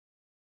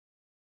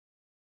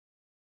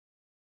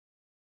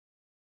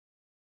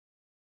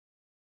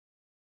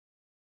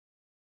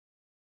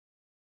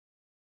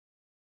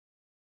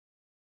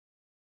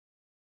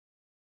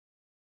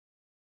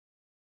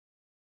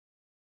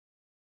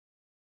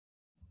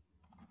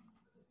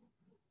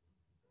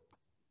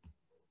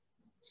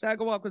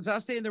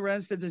Akwesasne and the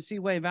rest of the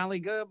Seaway Valley.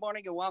 Good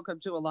morning and welcome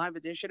to a live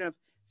edition of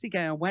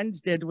CKON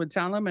Wednesday with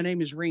Tala. My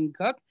name is Reen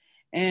Cook,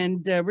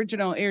 and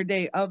original air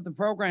day of the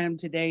program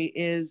today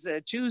is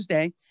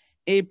Tuesday,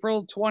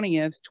 April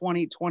 20th,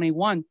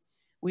 2021.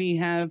 We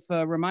have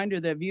a reminder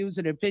that views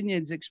and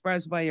opinions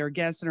expressed by our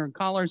guests and our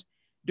callers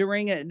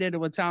during Did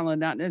with Tala,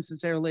 not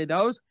necessarily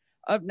those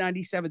of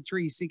 97.3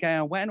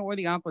 CKON or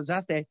the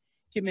Akwesasne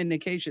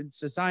Communications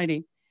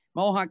Society.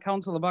 Mohawk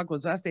Council of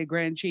Akwesasne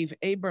Grand Chief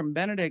Abram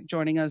Benedict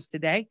joining us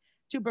today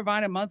to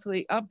provide a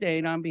monthly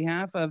update on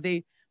behalf of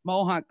the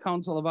Mohawk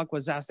Council of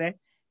Akwesasne.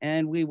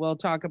 And we will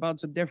talk about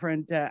some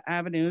different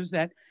avenues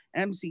that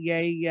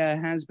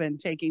MCA has been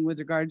taking with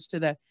regards to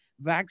the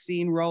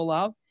vaccine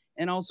rollout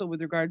and also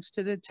with regards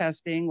to the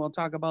testing. We'll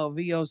talk about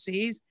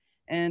VOCs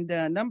and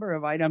a number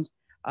of items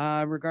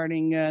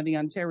regarding the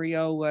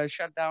Ontario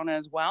shutdown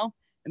as well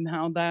and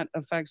how that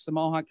affects the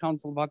Mohawk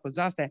Council of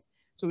Akwesasne.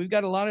 So we've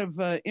got a lot of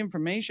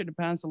information to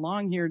pass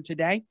along here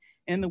today.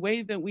 And the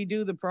way that we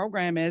do the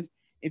program is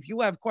if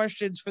you have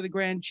questions for the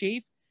Grand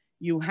Chief,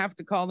 you have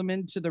to call them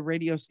into the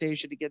radio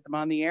station to get them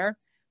on the air.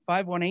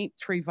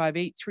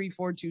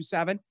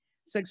 518-358-3427,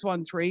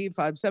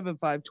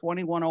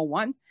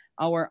 613-575-2101.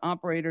 Our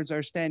operators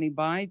are standing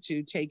by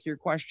to take your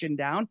question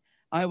down.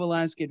 I will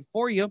ask it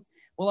for you.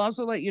 We'll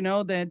also let you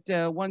know that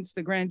once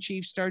the Grand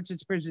Chief starts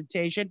his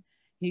presentation,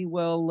 he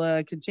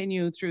will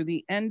continue through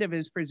the end of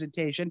his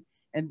presentation,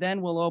 and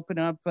then we'll open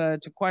up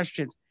to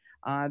questions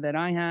that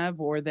I have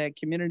or that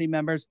community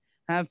members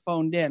have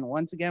phoned in.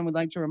 Once again, we'd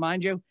like to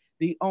remind you,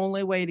 the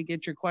only way to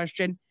get your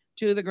question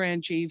to the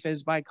Grand Chief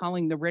is by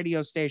calling the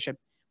radio station.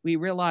 We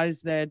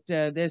realize that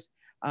this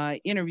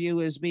interview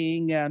is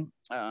being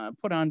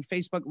put on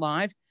Facebook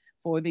Live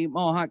for the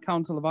Mohawk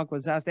Council of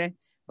Akwesasne,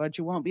 but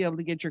you won't be able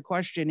to get your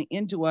question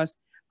into us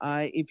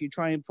if you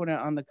try and put it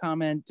on the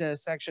comment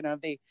section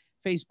of the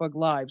Facebook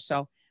Live.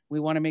 So we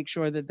want to make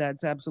sure that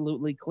that's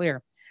absolutely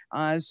clear.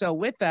 So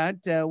with that,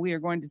 we are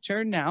going to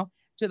turn now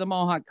to the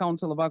Mohawk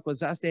Council of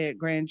Akwesasne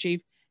Grand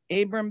Chief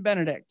Abram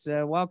Benedict.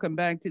 Welcome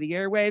back to the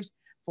airwaves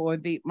for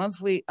the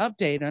monthly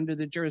update under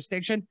the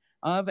jurisdiction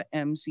of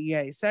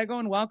MCA. Sego,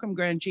 and welcome,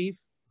 Grand Chief.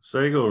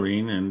 Sego,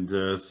 Reen,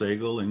 and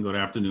Sego, and good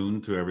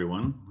afternoon to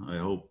everyone. I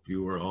hope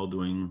you are all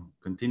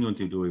continuing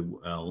to do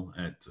well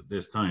at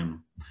this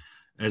time.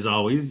 As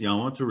always,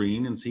 Yawa to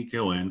Reen and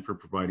CKON for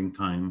providing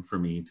time for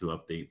me to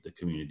update the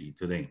community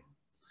today.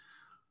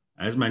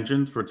 As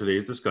mentioned, for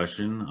today's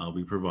discussion, I'll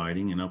be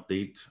providing an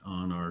update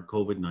on our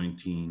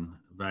COVID-19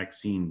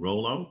 vaccine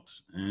rollout,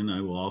 and I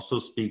will also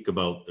speak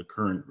about the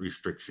current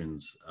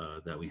restrictions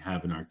that we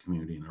have in our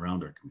community and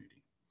around our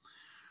community.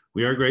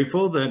 We are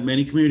grateful that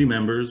many community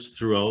members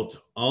throughout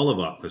all of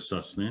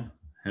Akwesasne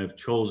have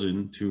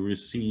chosen to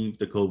receive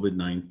the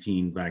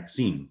COVID-19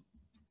 vaccine.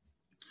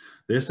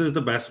 This is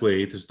the best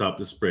way to stop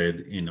the spread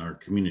in our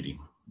community.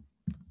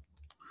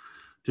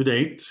 To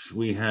date,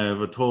 we have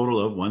a total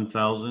of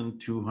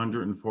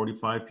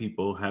 1,245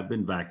 people have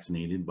been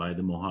vaccinated by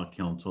the Mohawk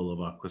Council of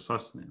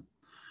Akwesasne,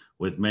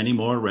 with many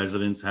more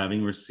residents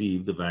having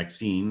received the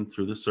vaccine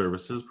through the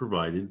services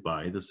provided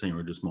by the St.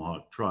 Regis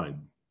Mohawk tribe.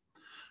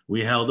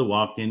 We held a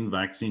walk-in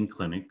vaccine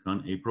clinic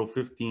on April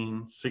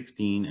 15,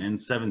 16, and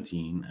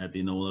 17 at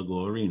the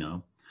Nolago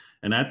Arena,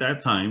 and at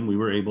that time, we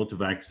were able to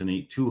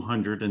vaccinate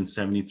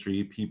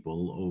 273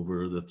 people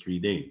over the 3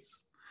 days.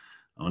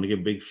 I want to give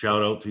a big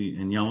shout out to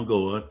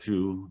Yamagoa,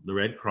 to the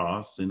Red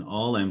Cross and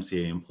all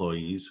MCA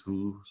employees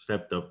who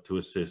stepped up to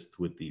assist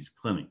with these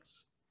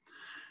clinics.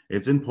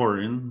 It's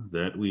important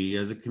that we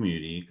as a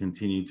community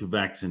continue to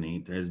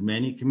vaccinate as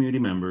many community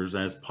members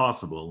as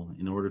possible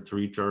in order to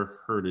reach our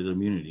herded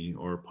immunity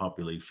or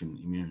population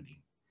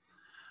immunity.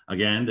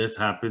 Again, this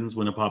happens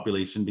when a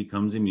population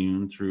becomes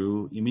immune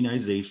through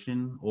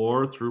immunization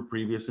or through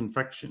previous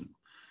infection,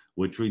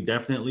 which we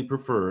definitely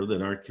prefer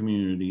that our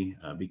community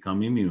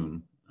become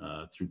immune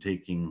through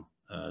taking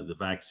the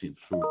vaccine,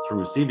 through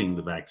receiving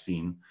the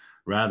vaccine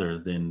rather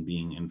than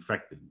being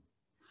infected.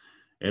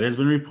 It has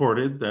been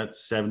reported that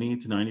 70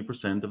 to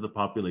 90% of the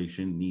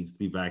population needs to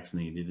be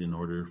vaccinated in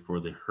order for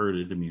the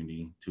herded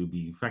immunity to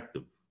be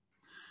effective.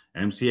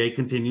 MCA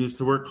continues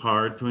to work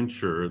hard to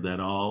ensure that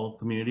all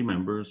community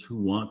members who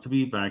want to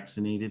be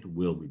vaccinated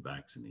will be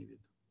vaccinated.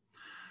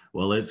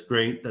 While it's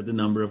great that the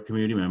number of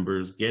community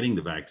members getting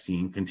the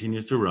vaccine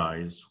continues to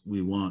rise,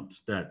 we want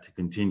that to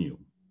continue.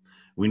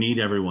 We need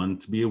everyone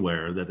to be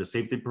aware that the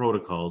safety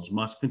protocols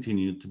must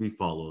continue to be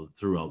followed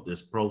throughout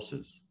this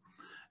process,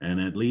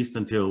 and at least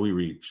until we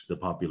reach the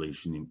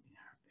population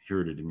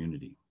herded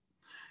immunity.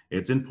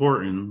 It's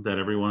important that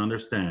everyone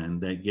understand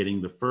that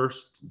getting the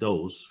first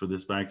dose for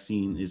this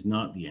vaccine is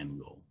not the end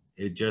goal.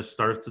 It just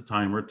starts the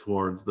timer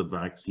towards the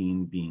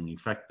vaccine being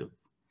effective.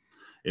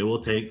 It will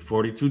take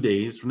 42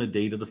 days from the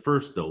date of the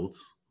first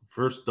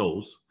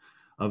dose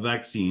of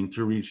vaccine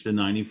to reach the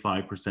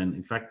 95%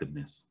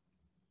 effectiveness.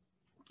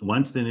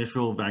 Once the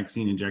initial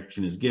vaccine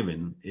injection is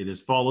given, it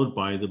is followed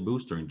by the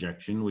booster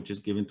injection, which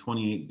is given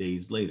 28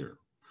 days later.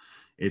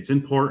 It's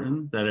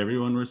important that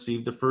everyone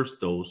receive the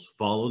first dose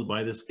followed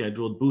by the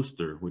scheduled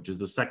booster, which is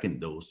the second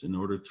dose, in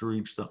order to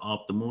reach the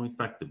optimal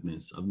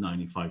effectiveness of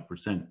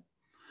 95%.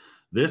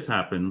 This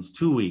happens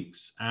 2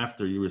 weeks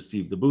after you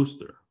receive the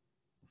booster.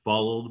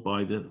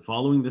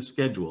 Following the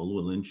schedule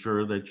will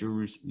ensure that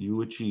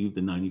you achieve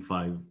the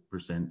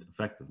 95%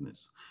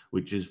 effectiveness,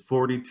 which is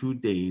 42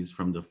 days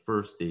from the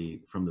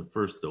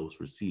first dose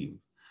received.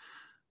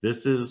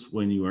 This is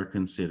when you are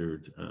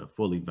considered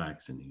fully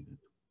vaccinated.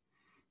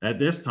 At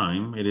this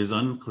time, it is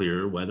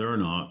unclear whether or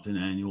not an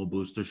annual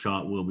booster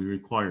shot will be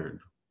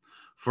required.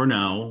 For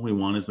now, we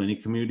want as many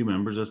community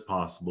members as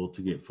possible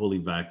to get fully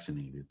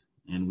vaccinated,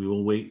 and we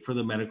will wait for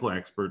the medical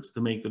experts to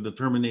make the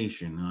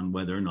determination on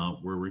whether or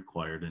not we're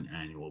required an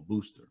annual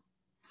booster.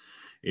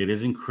 It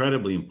is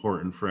incredibly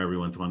important for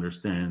everyone to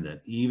understand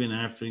that even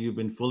after you've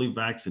been fully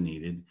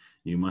vaccinated,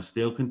 you must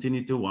still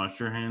continue to wash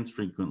your hands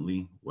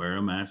frequently, wear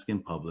a mask in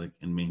public,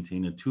 and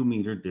maintain a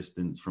 2-meter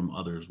distance from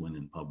others when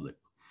in public,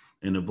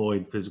 and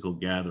avoid physical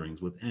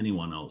gatherings with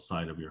anyone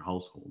outside of your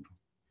household.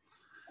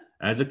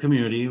 As a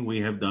community,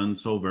 we have done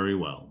so very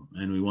well,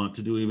 and we want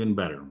to do even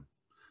better.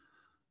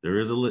 There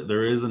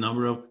is a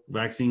number of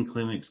vaccine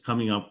clinics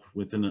coming up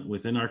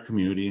within our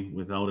community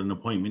without an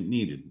appointment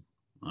needed.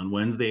 On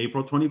Wednesday,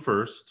 April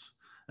 21st,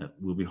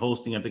 we'll be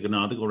hosting at the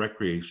Ganadigo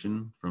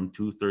Recreation from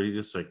 2:30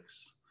 to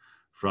 6.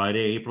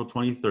 Friday, April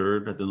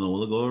 23rd at the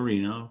Nolago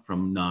Arena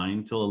from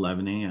 9 till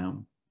 11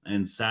 a.m.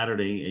 and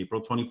Saturday,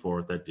 April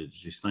 24th at the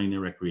Akwesasne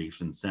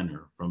Recreation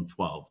Center from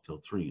 12 till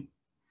 3.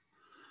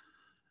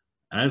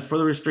 As for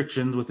the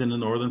restrictions within the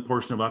northern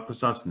portion of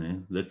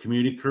Akwesasne, the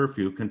community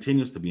curfew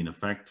continues to be in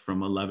effect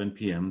from 11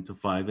 p.m. to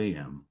 5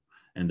 a.m.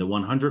 and the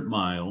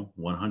 100-mile,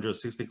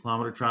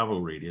 160-kilometer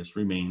travel radius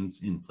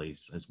remains in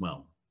place as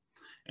well.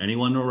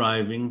 Anyone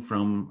arriving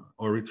from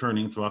or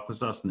returning to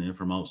Akwesasne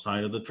from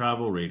outside of the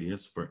travel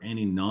radius for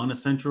any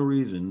non-essential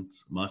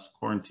reasons must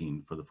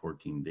quarantine for the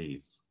 14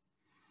 days.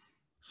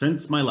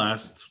 Since my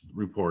last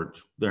report,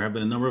 there have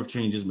been a number of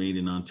changes made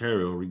in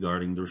Ontario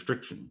regarding the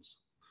restrictions.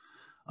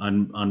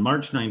 On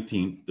March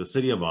 19th, the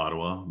City of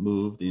Ottawa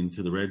moved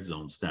into the red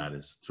zone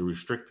status to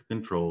restrict and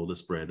control the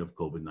spread of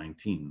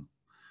COVID-19.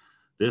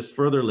 This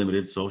further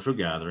limited social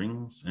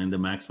gatherings and the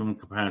maximum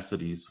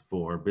capacities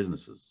for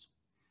businesses.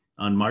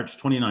 On March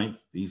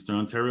 29th, the Eastern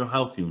Ontario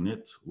Health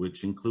Unit,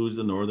 which includes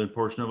the northern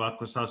portion of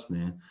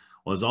Akwesasne,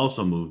 was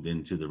also moved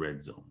into the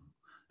red zone.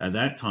 At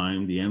that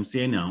time, the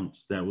MCA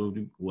announced that we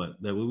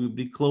would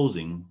be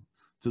closing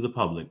to the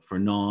public for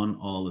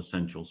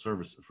non-essential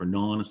services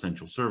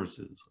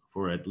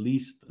for at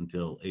least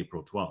until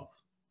April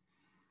 12th.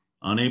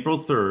 On April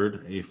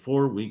 3rd, a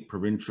 4-week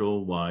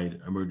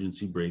provincial-wide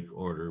emergency break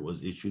order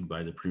was issued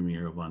by the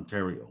Premier of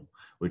Ontario,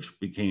 which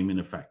became in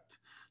effect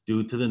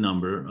due to the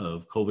number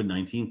of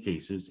COVID-19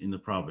 cases in the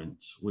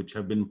province, which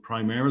have been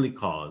primarily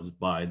caused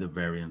by the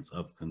variants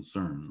of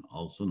concern,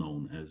 also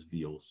known as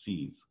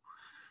VOCs.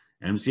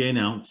 MCA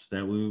announced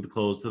that we would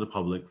close to the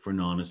public for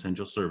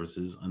non-essential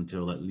services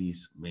until at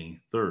least May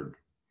 3rd.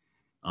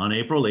 On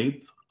April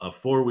 8th, a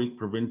 4-week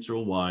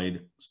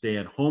provincial-wide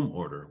stay-at-home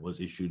order was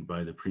issued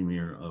by the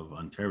Premier of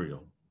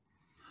Ontario.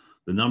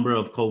 The number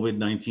of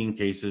COVID-19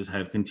 cases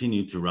have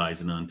continued to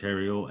rise in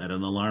Ontario at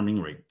an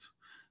alarming rate.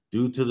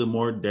 Due to the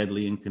more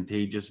deadly and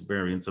contagious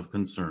variants of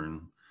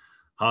concern,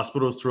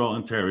 hospitals throughout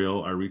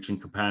Ontario are reaching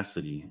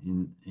capacity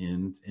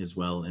as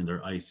well in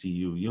their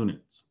ICU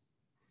units.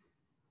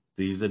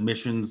 These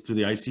admissions to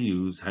the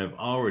ICUs have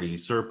already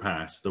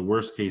surpassed the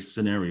worst case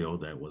scenario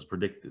that was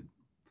predicted.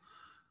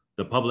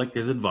 The public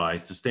is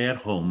advised to stay at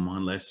home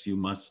unless you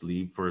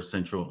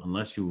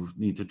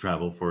need to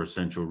travel for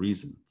essential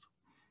reasons.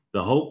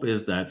 The hope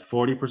is that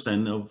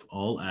 40% of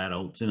all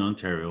adults in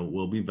Ontario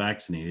will be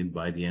vaccinated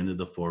by the end of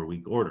the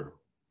 4-week order.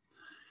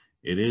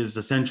 It is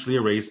essentially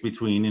a race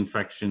between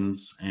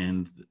infections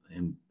and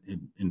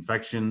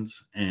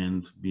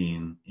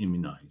being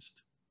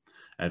immunized.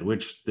 At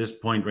this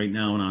point right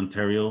now in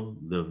Ontario,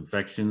 the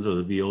infections or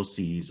the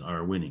VOCs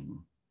are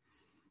winning.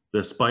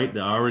 Despite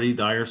the already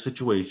dire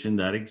situation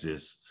that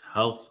exists,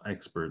 health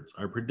experts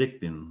are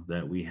predicting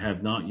that we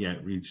have not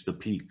yet reached the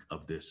peak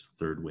of this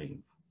 3rd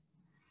wave.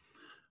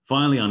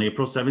 Finally, on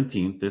April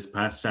 17th, this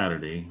past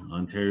Saturday,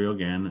 Ontario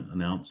again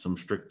announced some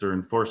stricter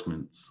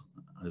enforcements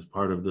as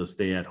part of the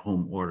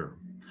stay-at-home order,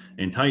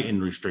 and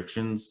tightened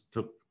restrictions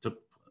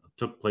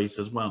took place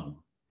as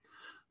well.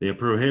 They have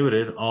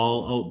prohibited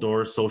all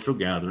outdoor social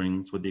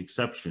gatherings with the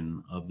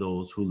exception of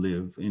those who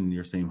live in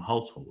your same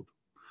household.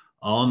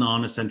 All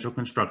non-essential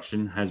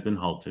construction has been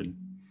halted,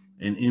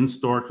 and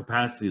in-store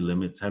capacity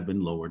limits have been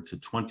lowered to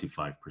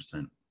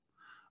 25%.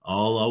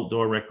 All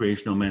outdoor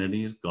recreational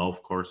amenities,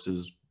 golf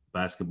courses,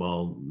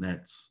 basketball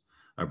nets,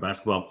 or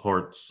basketball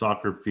courts,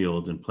 soccer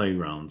fields, and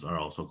playgrounds are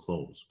also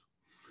closed.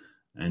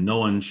 And no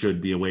one should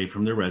be away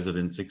from their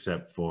residence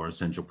except for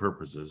essential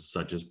purposes,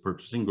 such as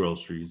purchasing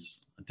groceries,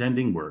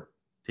 attending work,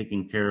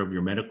 taking care of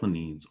your medical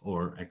needs,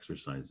 or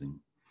exercising.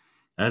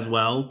 As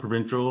well,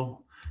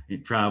 provincial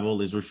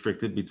travel is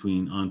restricted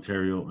between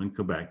Ontario and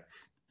Quebec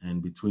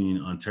and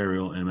between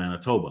Ontario and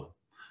Manitoba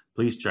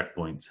Police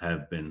checkpoints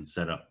have been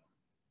set up.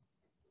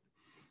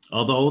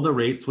 Although the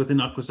rates within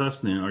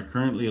Akwesasne are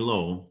currently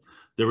low,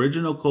 the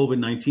original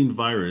COVID-19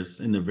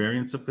 virus and the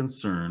variants of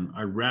concern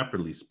are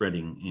rapidly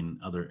spreading in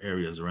other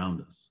areas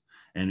around us,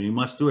 and we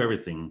must do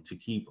everything to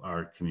keep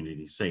our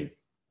community safe.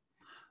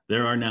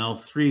 There are now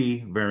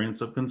 3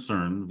 variants of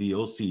concern,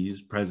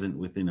 VOCs, present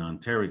within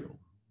Ontario.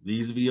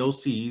 These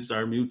VOCs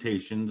are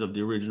mutations of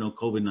the original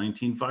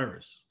COVID-19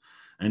 virus,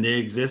 and they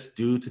exist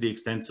due to the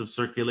extensive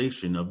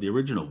circulation of the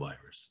original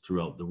virus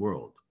throughout the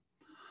world.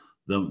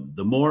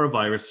 The more a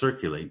virus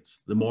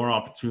circulates, the more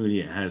opportunity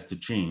it has to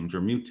change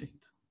or mutate.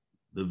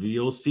 The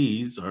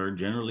VOCs are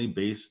generally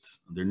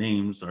their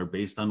names are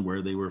based on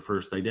where they were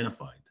first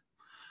identified.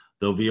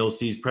 The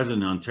VOCs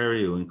present in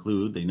Ontario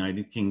include the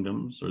United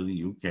Kingdoms or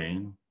the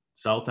UK,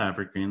 South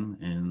African,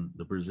 and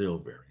the Brazil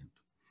variant.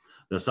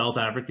 The South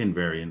African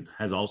variant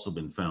has also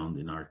been found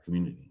in our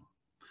community.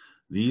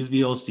 These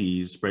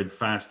VOCs spread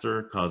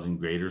faster, causing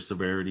greater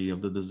severity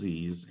of the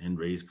disease and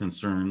raise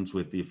concerns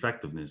with the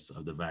effectiveness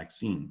of the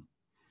vaccine.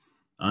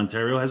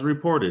 Ontario has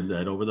reported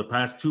that over the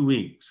past 2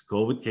 weeks,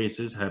 COVID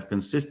cases have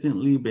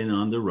consistently been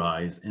on the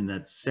rise and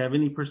that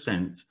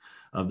 70%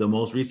 of the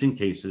most recent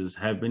cases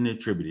have been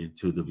attributed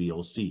to the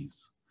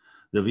VOCs.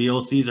 The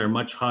VOCs are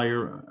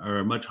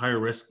a much higher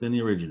risk than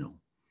the original,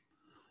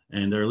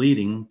 and they're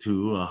leading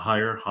to a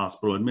higher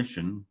hospital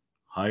admission,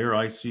 higher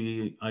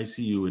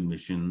ICU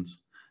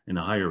admissions, and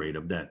a higher rate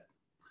of death.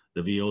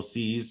 The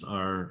VOCs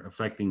are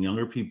affecting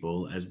younger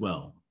people as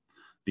well.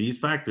 These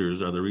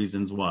factors are the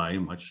reasons why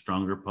much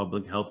stronger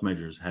public health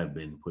measures have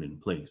been put in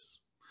place.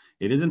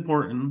 It is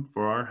important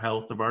for our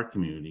health of our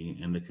community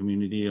and the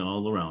community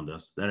all around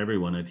us that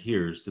everyone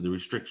adheres to the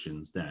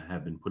restrictions that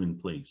have been put in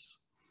place.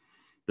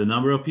 The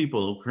number of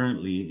people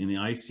currently in the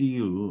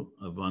ICU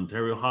of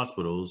Ontario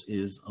hospitals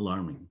is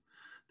alarming.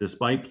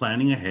 Despite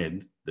planning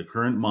ahead, the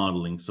current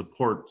modeling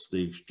supports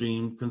the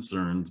extreme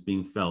concerns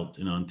being felt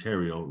in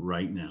Ontario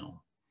right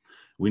now.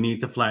 We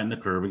need to flatten the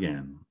curve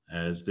again,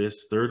 as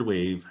this 3rd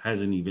wave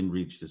hasn't even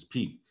reached its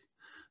peak.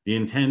 The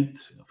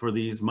intent for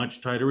these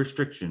much tighter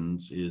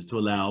restrictions is to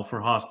allow for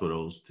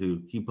hospitals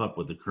to keep up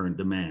with the current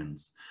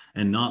demands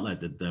and not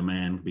let the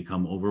demand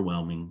become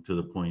overwhelming to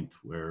the point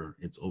where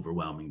it's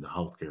overwhelming the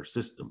healthcare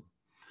system,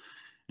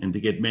 and to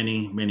get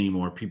many, many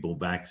more people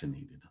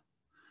vaccinated.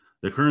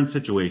 The current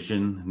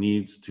situation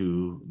needs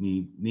to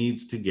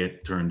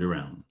get turned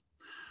around.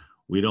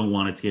 We don't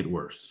want it to get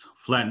worse.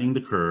 Flattening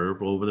the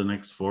curve over the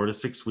next 4 to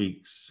 6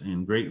 weeks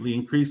and greatly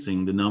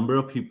increasing the number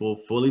of people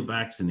fully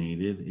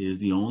vaccinated is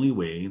the only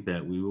way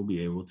that we will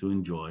be able to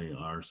enjoy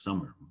our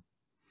summer.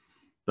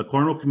 The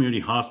Cornwall Community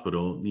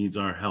Hospital needs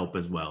our help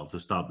as well to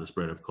stop the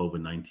spread of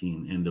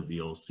COVID-19 and the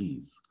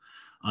VOCs.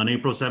 On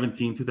April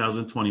 17,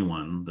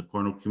 2021, the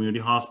Cornwall Community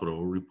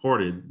Hospital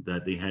reported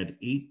that they had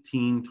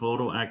 18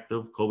 total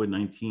active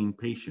COVID-19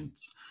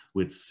 patients,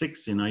 with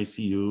 6 in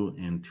ICU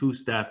and 2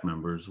 staff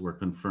members were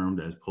confirmed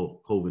as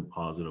COVID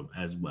positive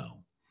as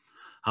well.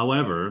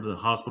 However, the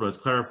hospital has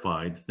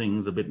clarified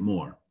things a bit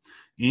more.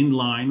 In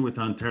line with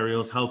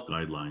Ontario's health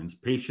guidelines,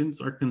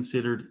 patients are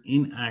considered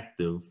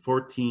inactive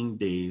 14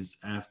 days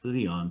after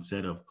the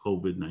onset of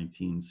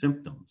COVID-19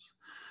 symptoms,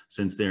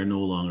 since they are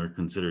no longer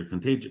considered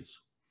contagious.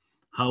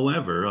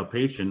 However, a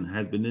patient that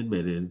has been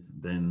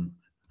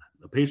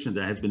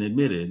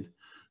admitted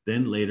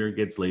then later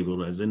gets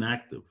labeled as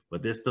inactive.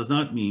 But this does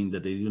not mean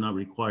that they do not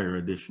require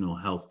additional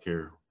health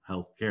care.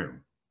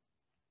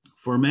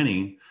 For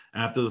many,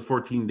 after the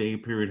 14-day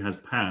period has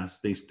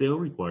passed, they still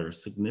require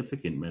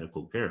significant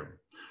medical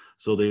care.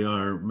 So there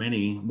are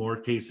many more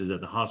cases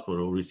at the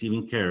hospital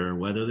receiving care,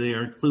 whether they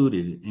are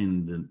included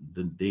in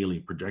the daily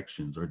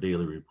projections or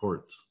daily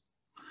reports.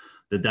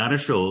 The data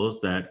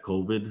shows that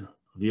COVID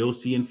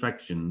VOC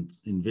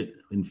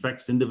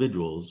infects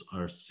individuals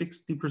are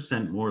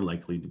 60% more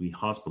likely to be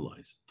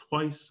hospitalized,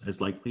 twice as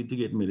likely to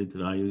get admitted to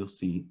the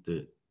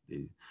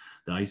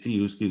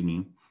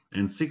ICU,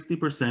 and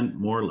 60%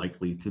 more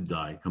likely to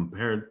die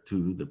compared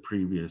to the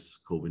previous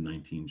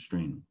COVID-19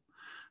 strain.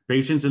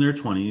 Patients in their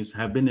 20s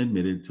have been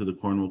admitted to the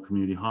Cornwall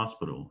Community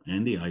Hospital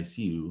and the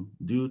ICU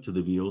due to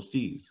the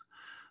VOCs.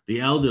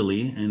 The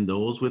elderly and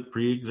those with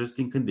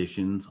pre-existing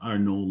conditions are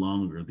no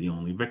longer the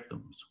only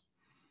victims.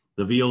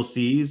 The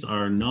VOCs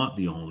are not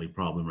the only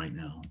problem right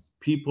now.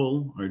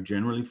 People are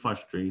generally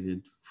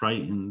frustrated,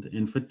 frightened,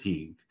 and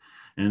fatigued,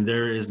 and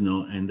there is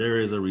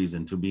a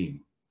reason to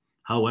be.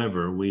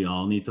 However, we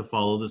all need to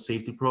follow the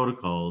safety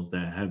protocols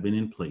that have been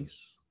in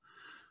place.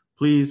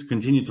 Please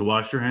continue to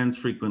wash your hands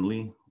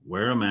frequently,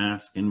 wear a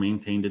mask, and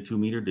maintain the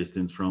 2-meter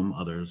distance from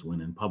others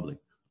when in public.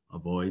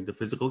 Avoid the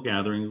physical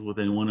gatherings with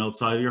anyone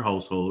outside of your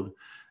household,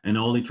 and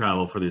only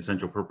travel for the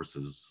essential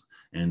purposes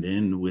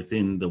and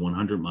within the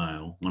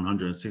 100-mile,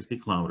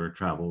 160-kilometer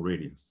travel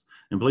radius.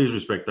 And please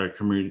respect our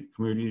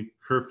community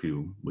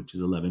curfew, which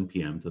is 11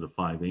 p.m. to the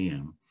 5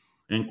 a.m.,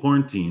 and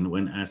quarantine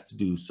when asked to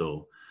do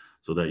so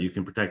that you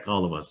can protect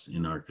all of us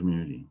in our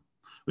community.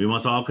 We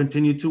must all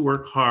continue to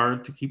work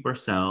hard to keep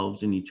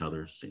ourselves and each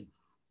other safe.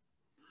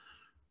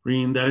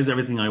 Reen, that is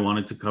everything I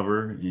wanted to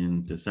cover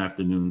in this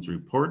afternoon's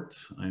report.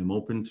 I am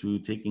open to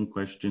taking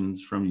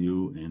questions from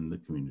you and the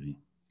community.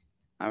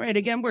 All right,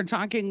 again, we're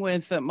talking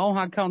with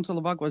Mohawk Council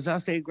of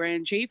Akwesasne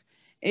Grand Chief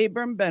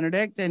Abram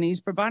Benedict, and he's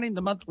providing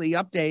the monthly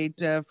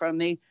update from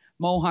the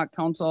Mohawk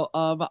Council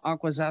of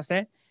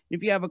Akwesasne.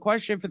 If you have a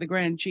question for the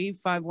Grand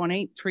Chief,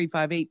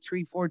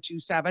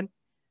 518-358-3427,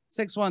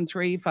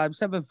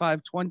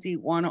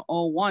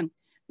 613-575-2101.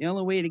 The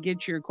only way to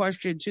get your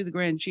question to the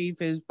Grand Chief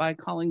is by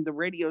calling the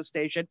radio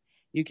station.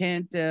 You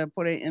can't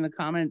put it in the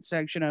comment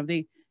section of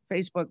the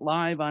Facebook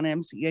Live on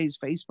MCA's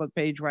Facebook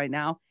page right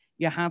now.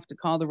 You have to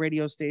call the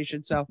radio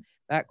station. So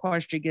that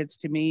question gets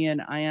to me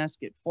and I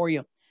ask it for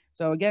you.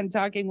 So again,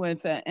 talking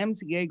with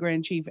MCA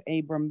Grand Chief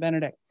Abram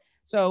Benedict.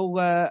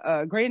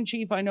 So Grand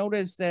Chief, I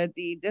noticed that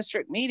the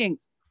district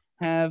meetings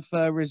have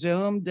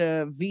resumed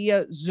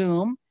via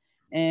Zoom.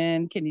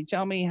 And can you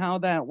tell me how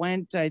that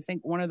went? I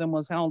think one of them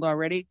was held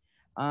already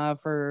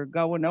for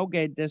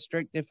Gowanoge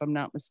District, if I'm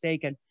not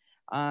mistaken.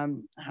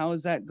 How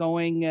is that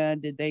going?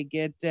 Did they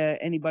get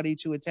anybody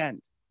to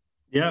attend?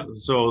 Yeah,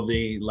 so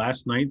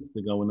last night,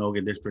 the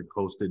Gowanoge District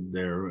hosted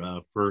their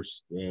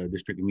first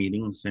district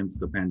meeting since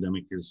the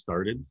pandemic has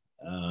started.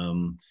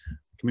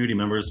 Community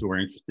members who are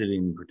interested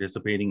in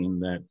participating in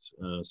that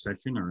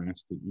session are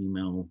asked to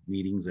email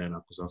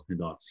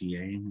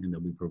meetings@akwesasne.ca, and they'll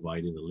be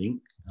provided a link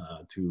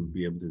to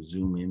be able to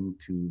zoom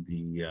into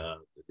the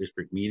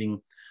district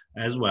meeting.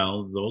 As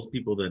well, those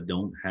people that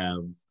don't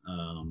have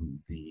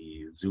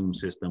the Zoom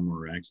system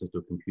or access to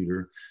a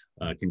computer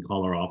can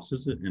call our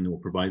offices, and we'll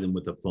provide them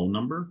with a phone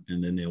number,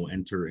 and then they'll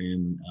enter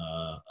in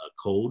a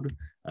code,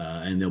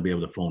 and they'll be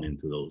able to phone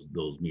into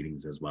those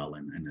meetings as well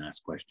and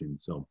ask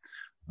questions. So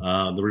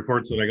the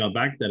reports that I got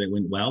back, that it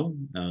went well,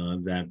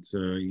 that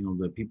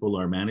the people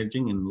are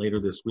managing, and later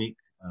this week,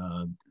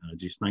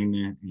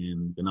 Akwesasne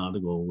and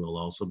Benadigo will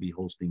also be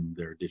hosting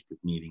their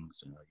district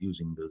meetings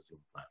using the Zoom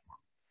platform.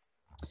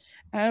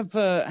 Have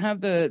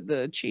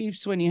the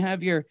chiefs, when you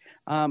have your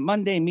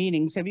Monday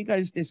meetings, have you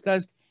guys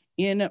discussed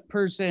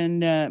in-person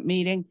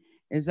meeting?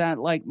 Is that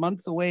like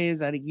months away? Is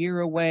that a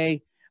year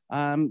away?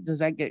 Does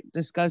that get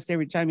discussed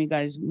every time you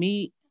guys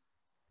meet?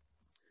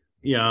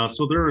 Yeah,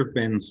 so there have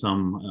been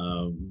some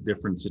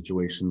different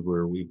situations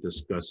where we've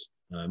discussed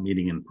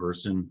meeting in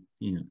person,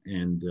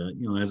 and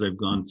as I've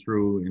gone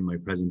through in my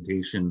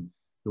presentation,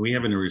 we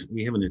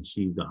haven't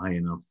achieved a high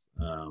enough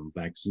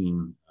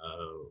vaccine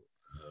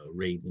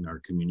rate in our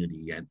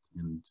community yet,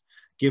 and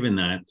given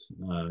that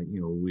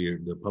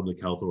the public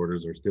health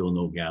orders are still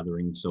no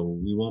gathering, so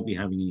we won't be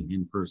having an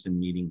in-person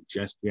meeting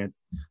just yet.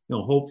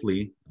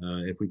 Hopefully,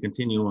 if we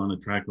continue on a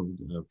track of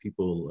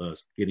people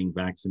getting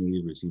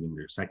vaccinated, receiving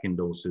their second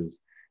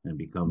doses, and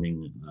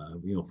becoming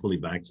fully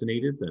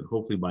vaccinated, that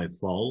hopefully by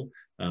fall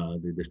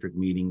the district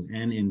meetings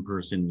and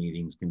in-person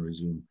meetings can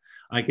resume.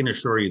 I can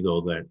assure you though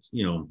that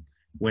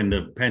when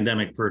the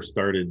pandemic first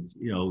started,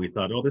 we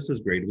thought, oh, this is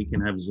great. We can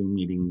have Zoom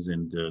meetings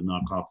and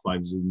knock off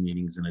 5 Zoom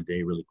meetings in a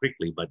day really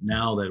quickly. But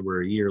now that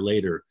we're a year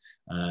later,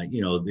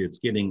 it's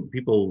getting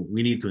people,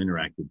 we need to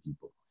interact with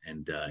people.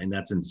 And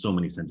that's in so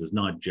many senses,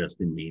 not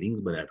just in meetings,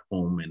 but at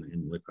home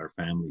and with our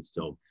families.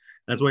 So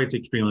that's why it's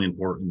extremely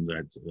important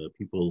that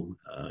people,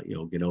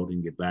 get out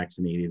and get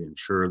vaccinated,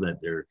 ensure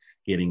that they're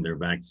getting their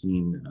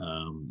vaccine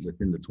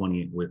within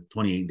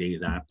 28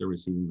 days after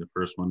receiving the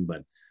first one.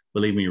 But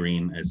believe me,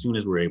 Reen, as soon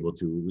as we're able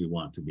to, we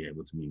want to be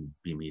able to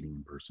be meeting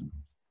in person.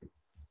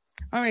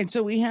 All right,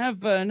 so we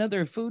have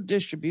another food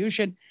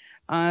distribution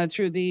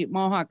through the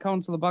Mohawk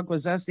Council of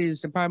Akwesasne's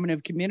Department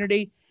of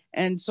Community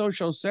and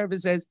Social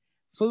Services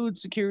Food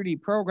Security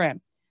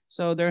Program.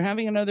 So they're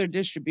having another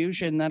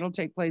distribution that'll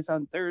take place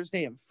on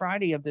Thursday and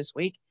Friday of this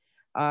week.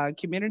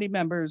 Community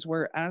members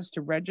were asked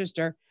to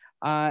register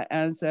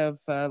as of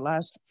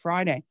last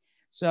Friday.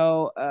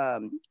 So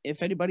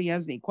if anybody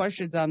has any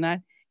questions on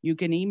that, you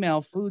can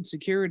email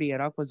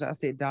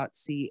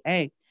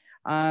foodsecurity@akwesasne.ca.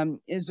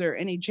 Is there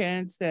any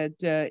chance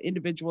that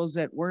individuals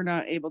that were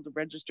not able to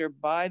register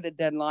by the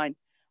deadline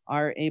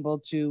are able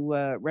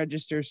to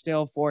register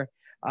still for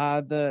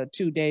the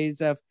 2 days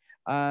of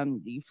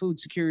the food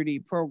security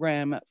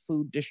program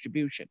food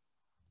distribution?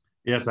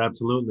 Yes,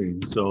 absolutely.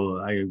 So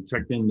I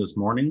checked in this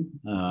morning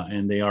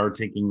and they are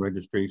taking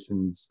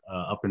registrations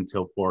up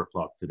until 4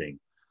 o'clock today.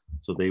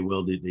 So they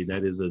will do,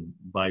 that is a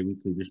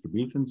bi-weekly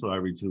distribution, so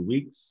every 2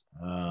 weeks,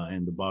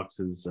 and the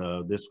boxes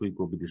this week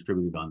will be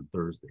distributed on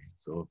Thursday.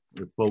 So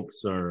if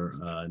folks are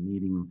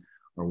needing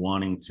or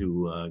wanting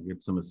to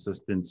get some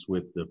assistance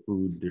with the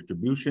food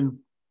distribution,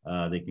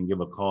 they can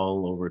give a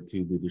call over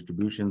to the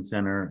distribution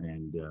center,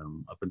 and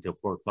up until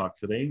 4 o'clock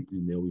today,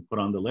 and they'll be put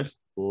on the list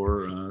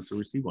for to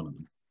receive one of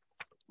them.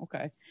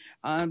 Okay.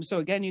 So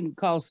again, you can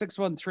call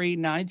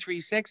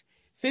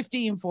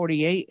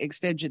 613-936-1548,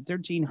 extension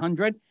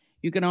 1300.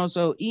 You can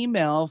also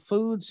email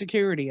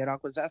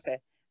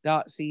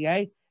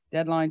foodsecurity@akwesasne.ca.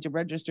 Deadline to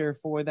register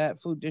for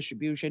that food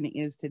distribution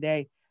is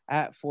today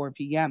at 4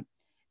 p.m.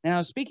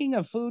 Now, speaking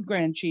of food,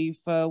 Grand Chief,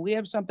 we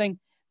have something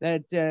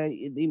that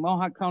the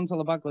Mohawk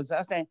Council of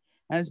Akwesasne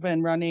has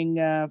been running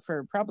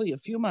for probably a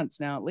few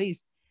months now, at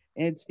least.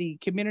 It's the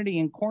Community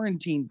and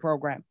Quarantine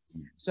Program.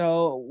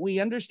 So we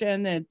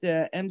understand that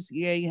the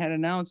MCA had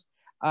announced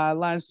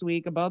last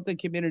week about the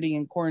Community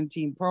and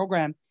Quarantine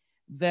Program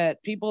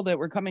that people that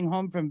were coming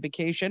home from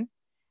vacation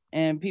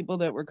and people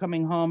that were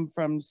coming home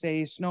from,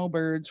 say,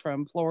 snowbirds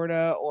from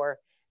Florida or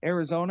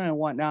Arizona and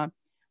whatnot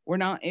were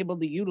not able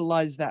to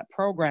utilize that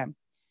program.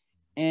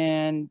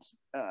 And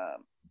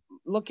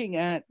looking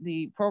at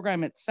the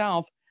program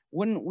itself,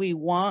 wouldn't we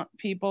want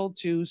people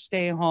to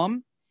stay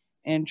home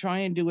and try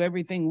and do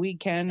everything we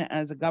can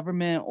as a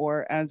government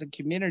or as a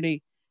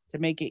community to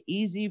make it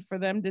easy for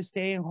them to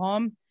stay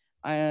home?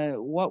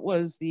 What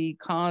was the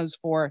cause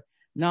for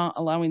not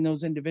allowing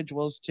those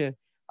individuals to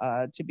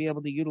be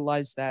able to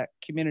utilize that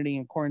community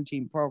and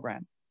quarantine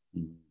program?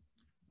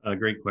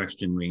 Great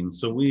question, Reen.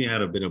 So we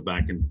had a bit of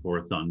back and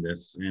forth on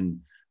this, and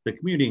the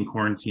Community and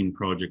Quarantine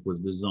Project was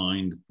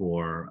designed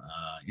for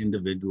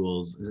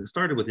individuals. It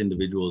started with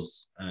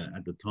individuals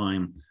at the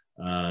time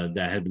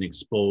that had been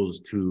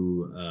exposed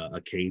to a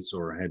case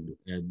or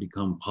had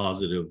become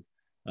positive,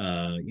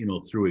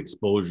 through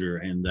exposure,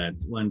 and that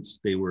once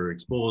they were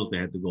exposed, they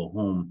had to go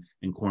home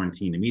and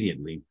quarantine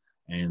immediately,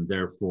 and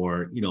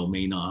therefore,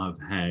 may not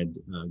have had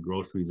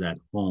groceries at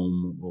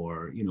home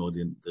or,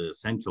 the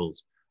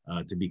essentials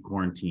to be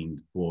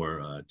quarantined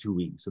for 2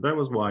 weeks. So that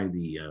was why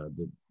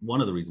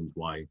one of the reasons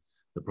why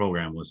the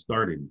program was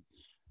started.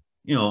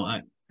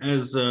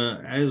 As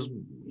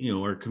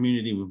our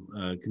community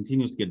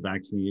continues to get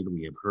vaccinated,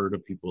 we have heard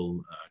of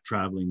people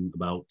traveling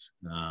about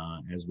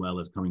as well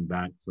as coming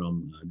back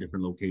from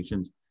different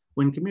locations.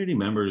 When community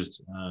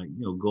members,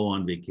 go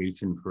on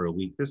vacation for a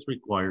week, this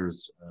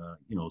requires,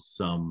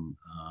 some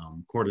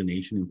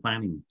coordination and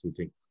planning to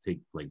take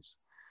place.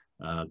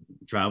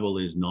 Travel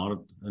is not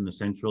an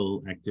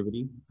essential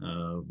activity.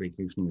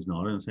 Vacationing is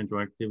not an essential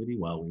activity.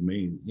 While we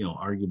may,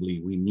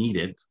 arguably we need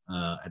it,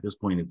 at this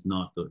point, it's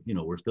not,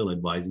 we're still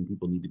advising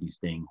people need to be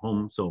staying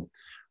home. So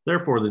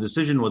therefore, the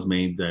decision was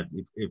made that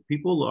if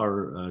people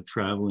are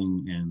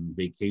traveling and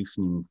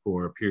vacationing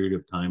for a period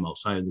of time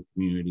outside of the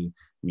community,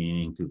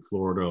 meaning to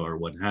Florida or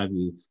what have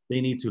you,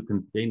 they need to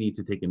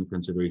take into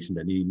consideration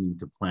that they need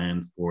to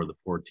plan for the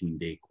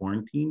 14-day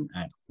quarantine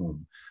at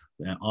home.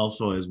 And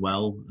also as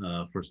well,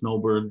 for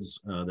snowbirds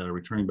that are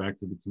returning back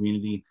to the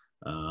community,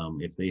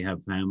 if they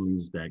have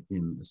families that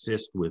can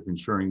assist with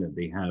ensuring that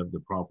they have the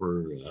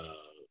proper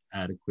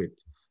adequate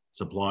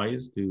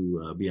supplies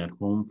to be at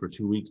home for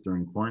 2 weeks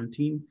during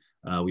quarantine,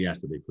 we ask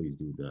that they please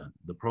do that.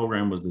 The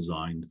program was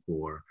designed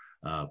for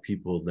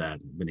people that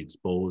have been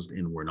exposed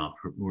and we're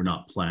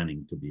not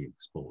planning to be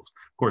exposed.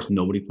 Of course,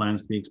 nobody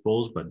plans to be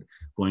exposed, but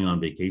going on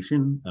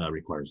vacation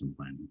requires some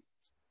planning.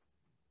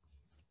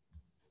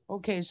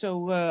 Okay,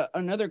 so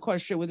another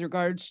question with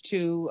regards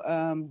to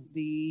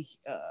the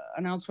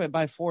announcement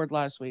by Ford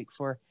last week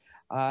for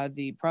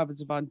the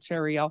province of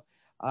Ontario,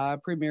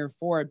 Premier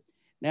Ford.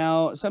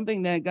 Now,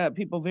 something that got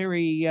people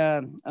very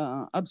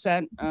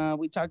upset,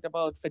 we talked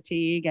about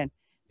fatigue and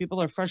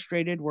people are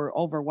frustrated, we're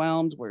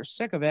overwhelmed, we're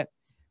sick of it.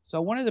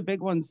 So one of the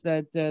big ones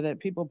that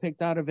people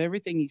picked out of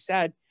everything he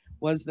said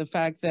was the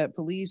fact that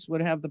police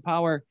would have the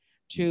power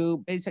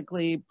to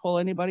basically pull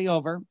anybody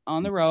over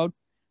on the road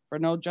for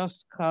no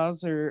just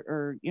cause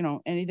or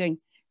anything,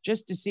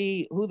 just to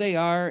see who they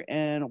are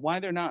and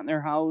why they're not in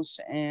their house.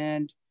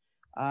 And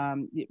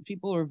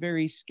people are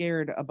very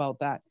scared about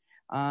that,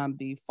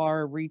 the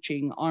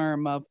far-reaching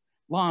arm of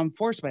law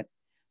enforcement.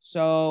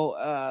 So,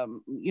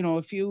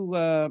 a few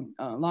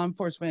law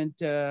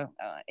enforcement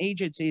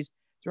agencies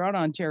throughout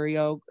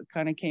Ontario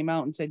kind of came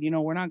out and said,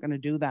 we're not going to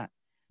do that.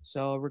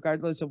 So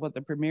regardless of what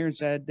the Premier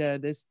said,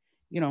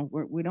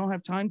 we don't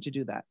have time to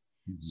do that.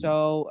 Mm-hmm.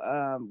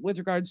 So with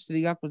regards to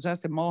the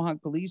Akwesasne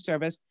Mohawk Police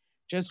Service,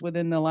 just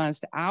within the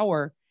last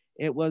hour,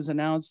 it was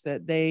announced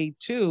that they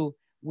too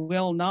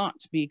will not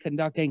be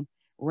conducting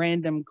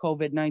random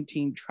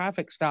COVID-19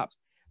 traffic stops.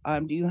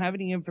 Do you have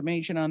any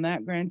information on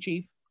that, Grand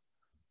Chief?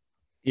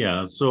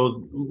 Yeah,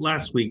 so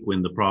last week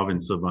when the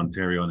province of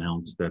Ontario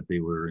announced that they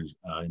were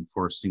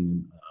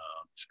enforcing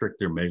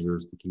stricter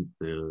measures to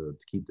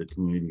keep the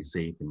community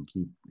safe and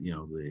keep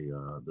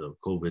the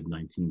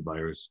COVID-19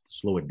 virus,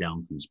 slow it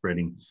down from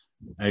spreading.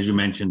 As you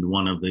mentioned,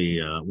 one of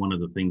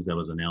the things that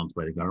was announced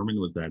by the government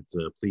was that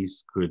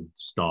police could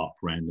stop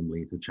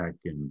randomly to check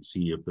and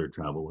see if their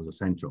travel was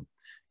essential.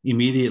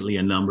 Immediately,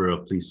 a number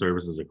of police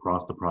services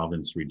across the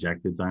province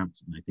rejected that,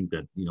 and I think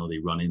that they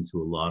run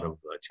into a lot of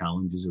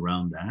challenges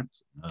around that.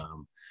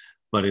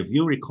 But if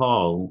you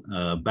recall,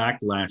 back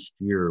last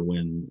year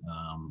when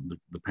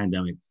the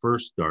pandemic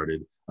first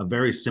started, a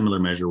very similar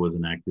measure was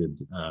enacted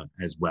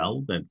as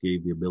well that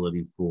gave the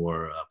ability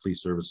for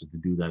police services to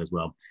do that as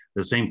well.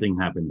 The same thing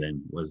happened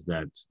then, was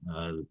that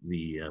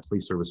the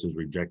police services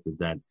rejected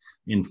that.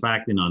 In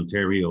fact, in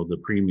Ontario, the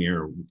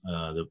Premier,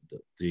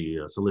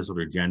 the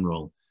Solicitor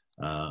General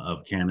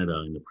of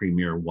Canada and the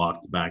Premier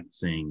walked back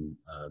saying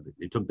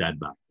they took that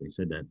back. They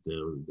said that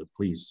the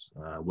police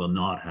will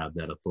not have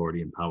that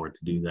authority and power to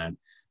do that.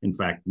 In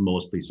fact,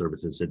 most police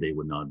services said they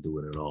would not do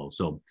it at all.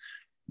 So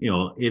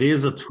it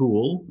is a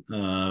tool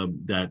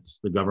that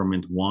the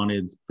government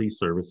wanted police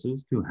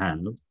services to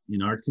have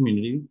in our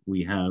community.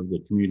 We have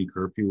the community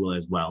curfew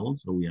as well,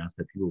 so we ask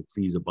that people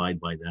please abide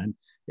by that.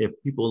 If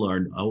people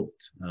are out,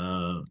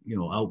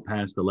 out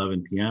past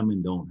 11 p.m.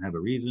 and don't have a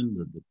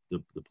reason,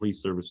 the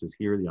police services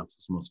here, the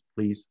Akwesasne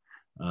Police,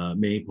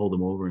 may pull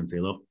them over and say,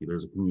 look,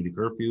 there's a community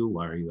curfew.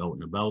 Why are you out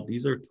and about?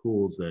 These are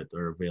tools that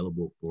are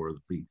available for the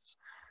police.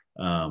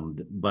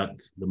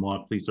 But the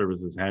Mohawk Police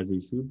Services has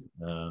issued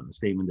a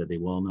statement that they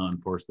will not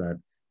enforce that.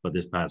 But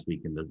this past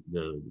weekend,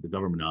 the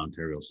government of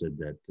Ontario said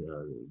that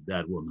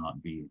that will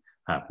not be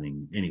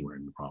happening anywhere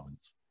in the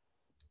province.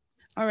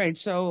 All right.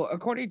 So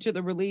according to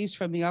the release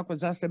from the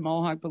Akwesasne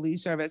Mohawk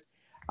Police Service,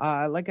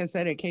 like I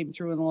said, it came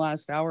through in the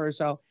last hour or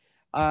so.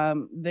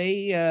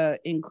 They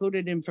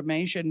included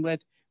information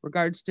with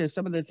regards to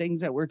some of the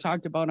things that were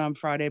talked about on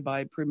Friday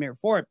by Premier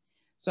Ford.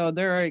 So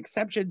there are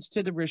exceptions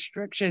to the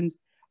restrictions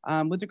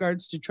with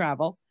regards to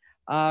travel,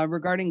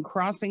 regarding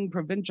crossing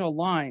provincial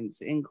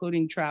lines,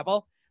 including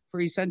travel for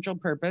essential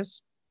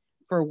purpose,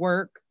 for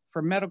work,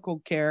 for medical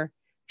care,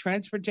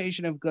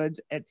 transportation of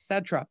goods,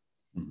 etc.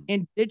 Mm-hmm.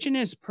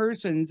 Indigenous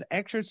persons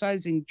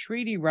exercising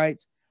treaty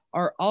rights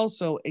are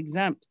also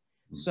exempt.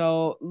 Mm-hmm.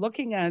 So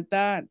looking at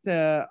that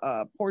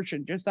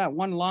portion, just that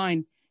one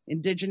line,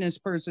 Indigenous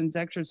persons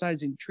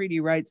exercising treaty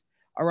rights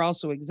are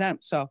also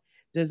exempt. So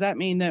does that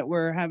mean that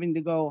we're having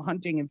to go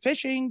hunting and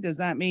fishing? Does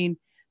that mean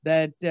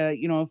that,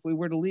 if we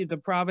were to leave the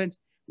province,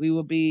 we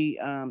will be,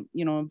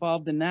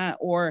 involved in that?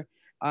 Or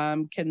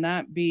can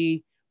that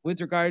be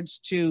with regards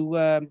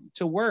to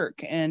work?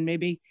 And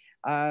maybe,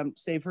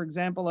 say, for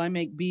example, I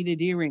make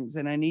beaded earrings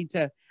and I need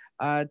to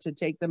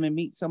take them and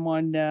meet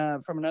someone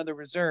from another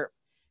reserve.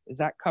 Is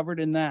that covered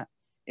in that?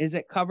 Is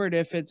it covered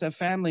if it's a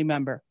family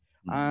member?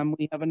 Mm-hmm.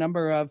 We have a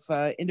number of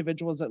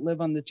individuals that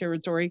live on the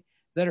territory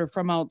that are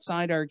from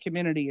outside our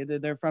community. Either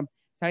they're from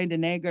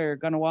Tyendinaga or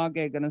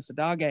Kahnawake,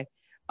 Kanesatake.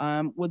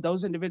 Would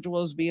those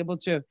individuals be able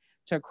to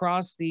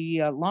cross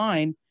the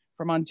line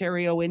from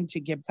Ontario into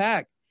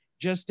Quebec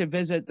just to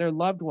visit their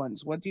loved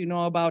ones? What do you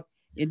know about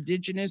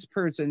Indigenous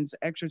persons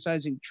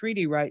exercising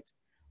treaty rights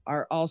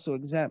are also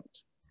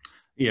exempt?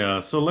 Yeah,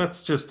 so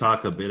let's just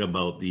talk a bit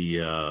about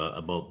the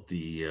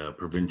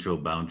provincial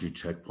boundary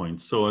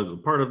checkpoints. So as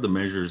part of the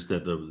measures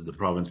that the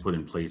province put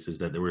in place is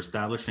that they were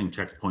establishing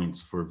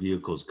checkpoints for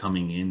vehicles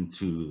coming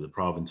into the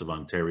province of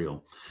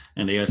Ontario,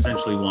 and they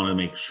essentially want to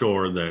make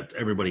sure that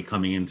everybody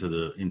coming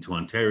into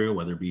Ontario,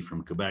 whether it be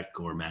from Quebec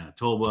or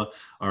Manitoba,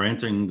 are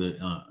entering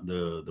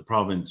the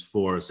province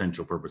for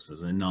essential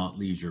purposes and not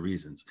leisure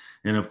reasons.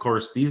 And of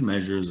course, these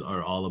measures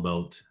are all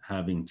about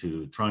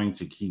trying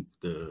to keep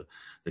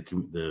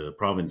the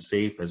province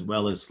safe, as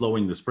well as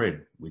slowing the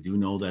spread. We do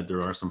know that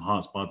there are some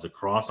hotspots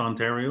across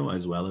Ontario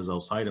as well as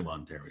outside of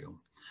Ontario.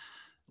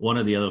 One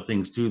of the other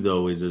things too,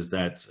 though, is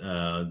that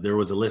there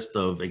was a list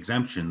of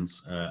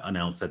exemptions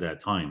announced at that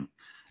time.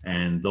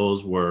 And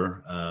those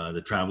were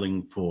the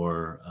traveling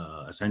for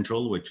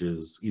essential, which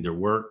is either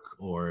work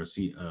or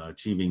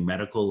achieving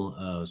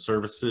medical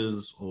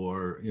services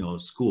or,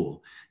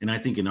 school. And I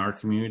think in our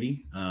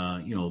community,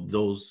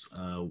 those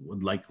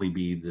would likely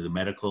be the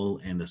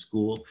medical and the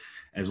school,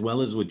 as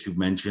well as what you've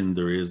mentioned.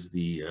 There is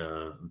the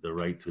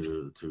right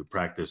to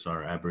practice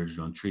our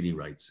Aboriginal and treaty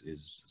rights.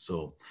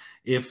 So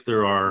if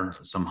there are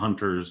some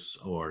hunters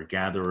or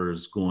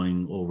gatherers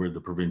going over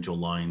the provincial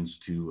lines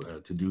to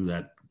do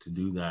that,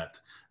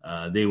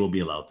 they will be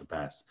allowed to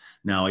pass.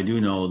 Now, I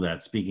do know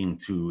that speaking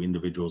to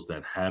individuals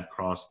that have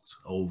crossed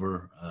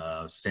over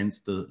since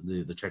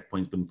the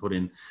checkpoint's been put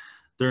in,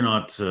 they're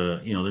not,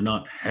 they're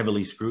not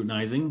heavily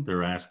scrutinizing.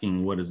 They're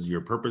asking, what is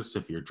your purpose?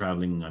 If you're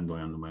traveling, I'm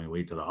going on my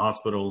way to the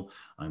hospital,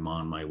 I'm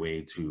on my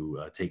way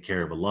to take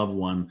care of a loved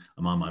one,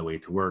 I'm on my way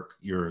to work,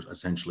 you're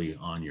essentially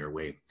on your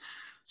way.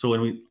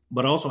 So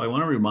but also I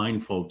want to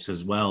remind folks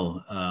as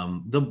well,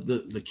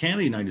 the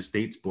Canada-United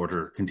States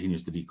border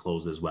continues to be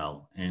closed as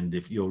well. And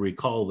if you'll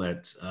recall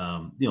that,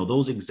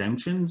 those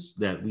exemptions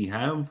that we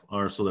have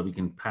are so that we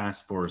can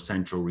pass for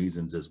essential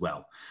reasons as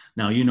well.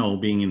 Now,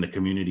 being in the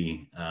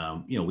community,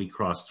 we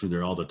cross through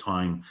there all the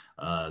time.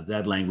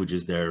 That language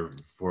is there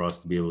for us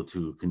to be able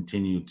to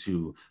continue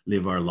to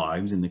live our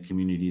lives in the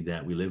community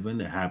that we live in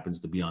that happens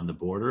to be on the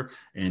border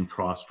and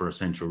cross for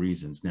essential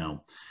reasons.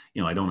 Now,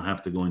 I don't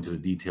have to go into the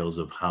details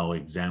of how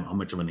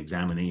much of an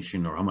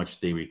examination or how much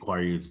they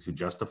require you to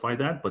justify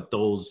that, but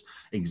those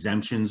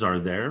exemptions are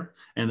there,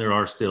 and there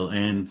are still,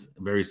 and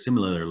very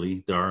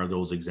similarly, there are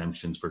those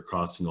exemptions for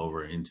crossing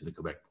over into the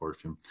Quebec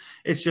portion.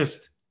 It's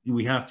just,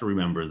 we have to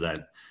remember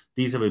that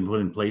these have been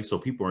put in place so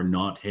people are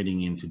not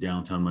heading into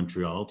downtown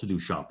Montreal to do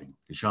shopping.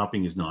 The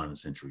shopping is not an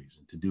essential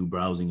reason, to do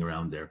browsing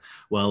around there.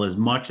 Well, as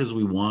much as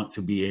we want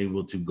to be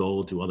able to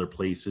go to other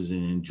places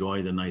and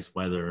enjoy the nice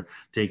weather,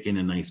 take in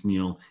a nice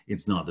meal,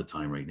 it's not the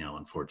time right now,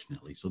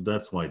 unfortunately. So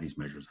that's why these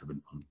measures have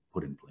been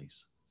put in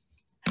place.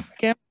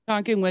 Okay, I'm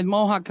talking with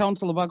Mohawk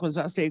Council of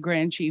Akwesasne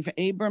Grand Chief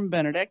Abram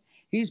Benedict.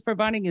 He's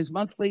providing his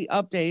monthly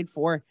update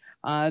for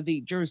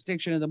the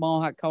jurisdiction of the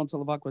Mohawk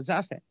Council of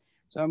Akwesasne.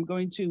 So I'm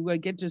going to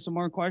get to some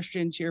more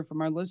questions here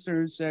from our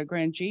listeners,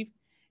 Grand Chief.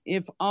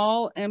 If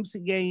all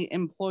MCA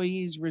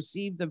employees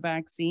receive the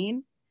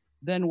vaccine,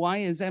 then why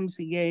is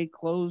MCA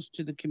closed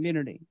to the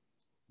community?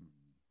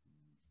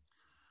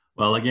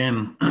 Well,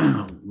 again,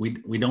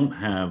 we don't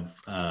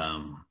have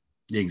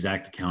the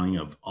exact accounting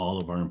of all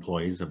of our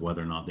employees of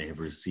whether or not they have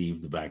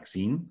received the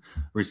vaccine.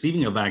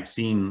 Receiving a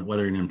vaccine,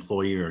 whether an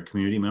employee or a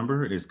community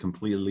member, is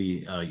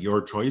completely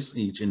your choice,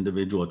 each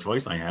individual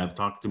choice. I have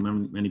talked to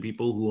many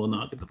people who will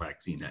not get the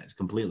vaccine. It's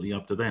completely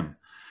up to them.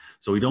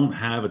 So we don't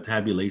have a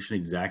tabulation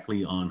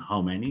exactly on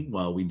how many.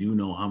 While we do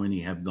know how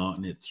many have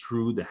gotten it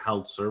through the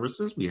health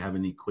services, we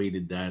haven't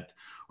equated that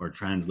or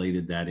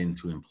translated that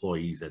into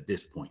employees at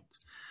this point.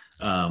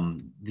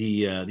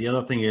 The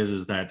other thing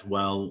is that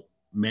while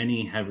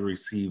many have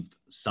received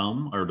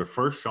some or the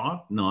first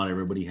shot, not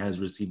everybody has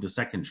received a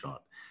second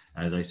shot.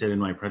 As I said in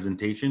my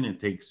presentation, it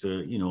takes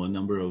a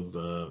number of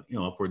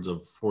upwards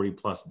of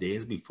 40+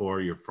 days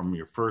before you're from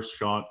your first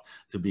shot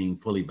to being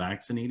fully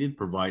vaccinated,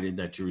 provided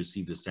that you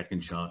received a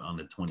second shot on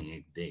the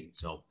 28th day.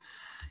 So,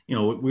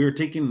 we are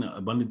taking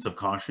abundance of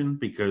caution,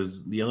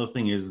 because the other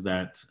thing is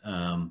that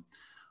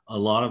a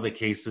lot of the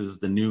cases,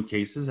 the new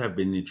cases, have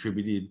been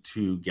attributed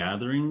to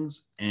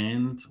gatherings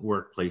and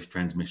workplace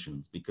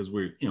transmissions, because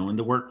we're, in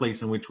the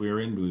workplace in which we are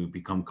in, we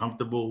become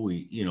comfortable,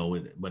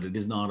 but it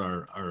is not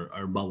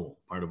our bubble,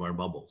 part of our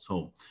bubble.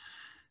 So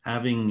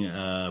having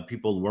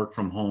people work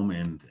from home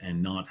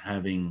and not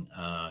having,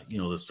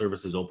 the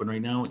services open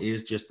right now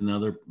is just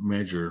another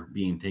measure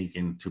being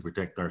taken to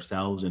protect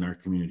ourselves and our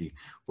community.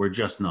 We're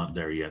just not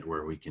there yet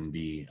where we can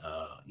be,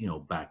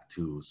 back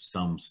to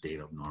some state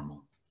of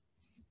normal.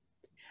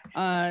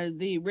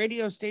 The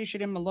radio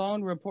station in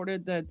Malone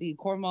reported that the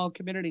Cornwall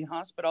Community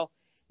Hospital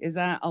is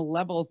at a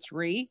level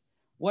 3.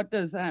 What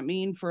does that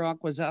mean for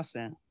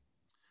Akwesasne?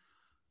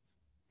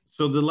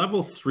 So the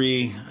level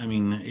 3,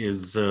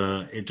 is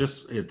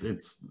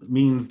it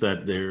means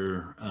that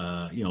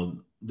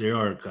they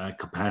are at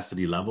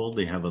capacity level.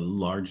 They have a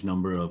large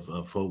number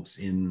of folks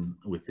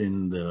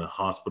within the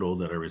hospital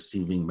that are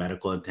receiving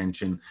medical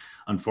attention.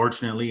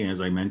 Unfortunately,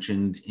 as I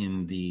mentioned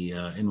in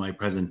my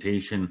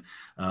presentation,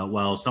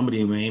 while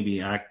somebody may be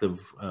active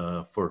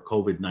for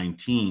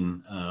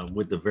COVID-19,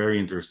 with the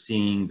variant, are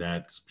seeing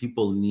that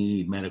people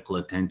need medical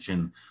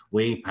attention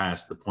way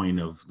past the point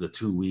of the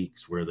 2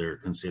 weeks where they're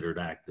considered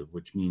active,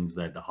 which means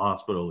that the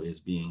hospital is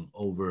being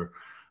over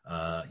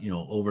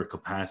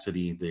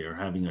capacity. They are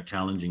having a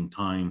challenging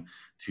time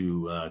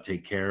to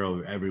take care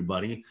of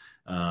everybody.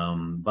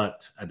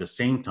 But at the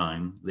same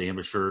time, they have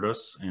assured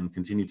us and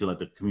continue to let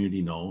the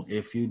community know,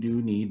 if you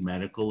do need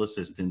medical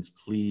assistance,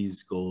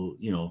 please go,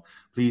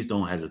 please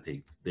don't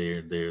hesitate.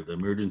 The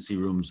emergency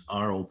rooms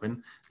are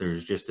open.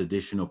 There's just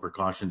additional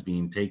precautions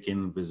being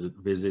taken.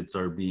 Visits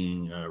are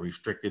being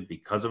restricted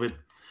because of it.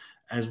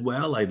 As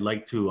well, I'd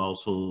like to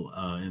also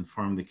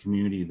inform the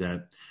community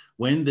that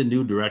when the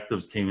new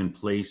directives came in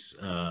place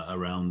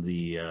around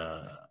the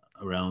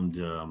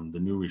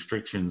new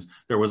restrictions,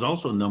 there was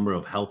also a number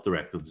of health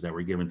directives that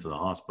were given to the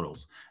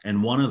hospitals.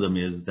 And one of them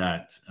is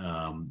that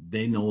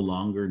they no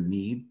longer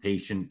need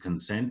patient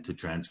consent to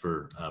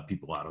transfer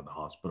people out of the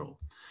hospital.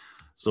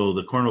 So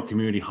the Cornwall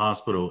Community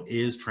Hospital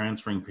is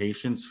transferring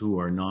patients who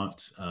are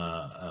not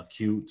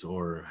acute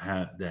or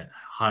have that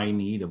high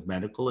need of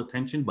medical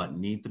attention but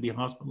need to be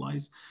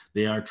hospitalized.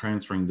 They are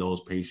transferring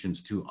those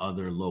patients to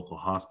other local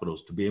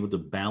hospitals to be able to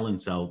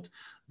balance out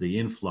the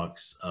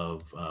influx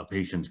of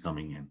patients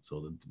coming in.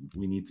 So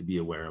we need to be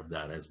aware of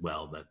that as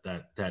well,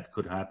 that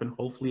could happen.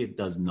 Hopefully it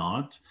does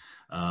not.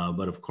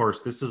 But of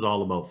course, this is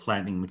all about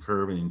flattening the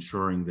curve and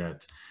ensuring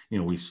that,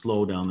 we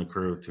slow down the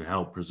curve to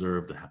help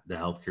preserve the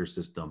healthcare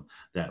system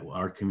that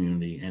our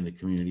community and the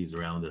communities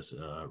around us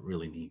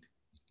really need.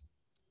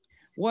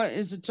 What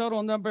is the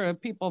total number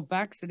of people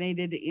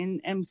vaccinated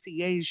in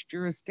MCA's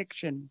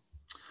jurisdiction?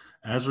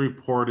 As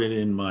reported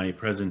in my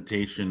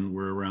presentation,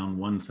 we're around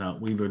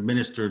 1,000. We've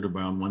administered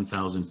around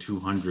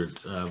 1,200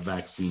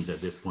 vaccines at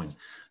this point.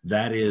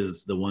 That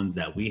is the ones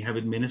that we have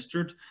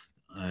administered.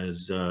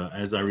 As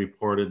I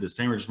reported, the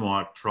St. Regis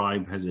Mohawk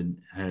tribe has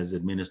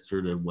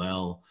administered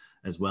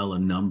as well a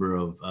number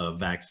of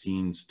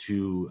vaccines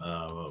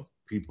to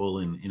people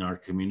in our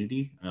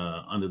community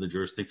under the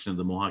jurisdiction of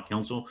the Mohawk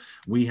Council.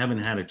 We haven't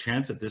had a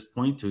chance at this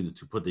point to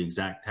put the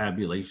exact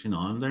tabulation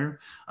on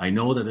there. I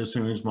know that the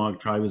St. Regis Mohawk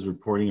tribe is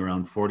reporting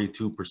around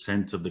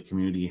 42% of the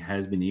community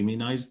has been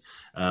immunized.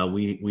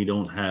 We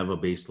don't have a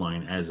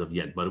baseline as of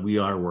yet, but we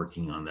are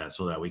working on that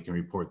so that we can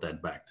report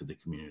that back to the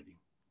community.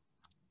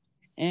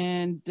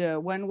 And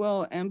when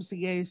will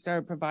MCA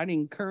start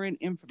providing current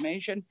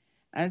information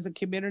as a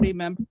community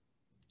member,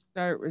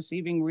 start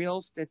receiving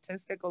real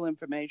statistical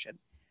information,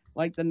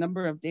 like the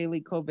number of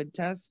daily COVID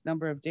tests,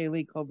 number of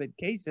daily COVID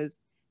cases,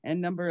 and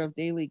number of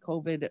daily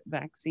COVID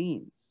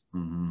vaccines?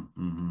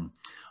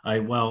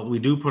 Well, we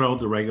do put out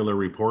the regular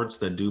reports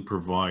that do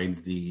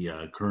provide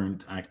the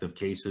current active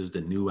cases,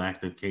 the new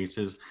active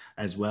cases,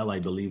 as well. I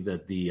believe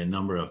that the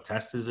number of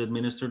tests is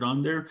administered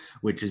on there,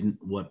 which is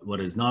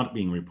what is not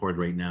being reported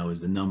right now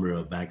is the number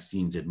of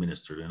vaccines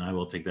administered. And I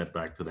will take that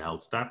back to the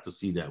health staff to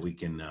see that we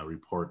can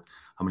report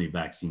how many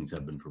vaccines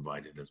have been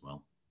provided as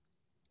well.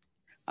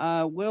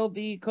 Will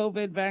the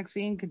COVID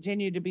vaccine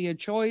continue to be a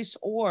choice,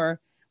 or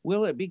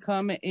will it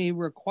become a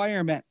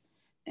requirement?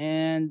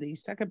 And the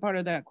second part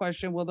of that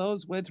question, will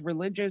those with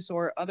religious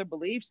or other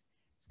beliefs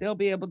still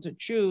be able to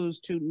choose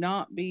to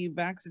not be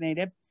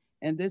vaccinated?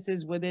 And this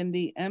is within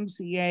the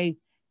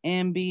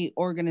MCA-MB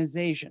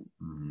organization.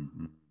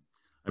 Mm-hmm.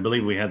 I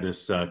believe we had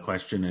this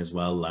question as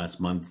well last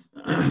month.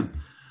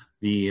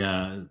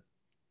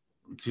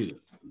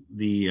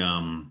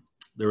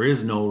 There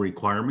is no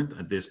requirement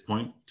at this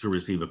point to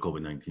receive a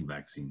COVID-19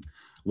 vaccine.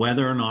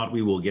 Whether or not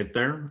we will get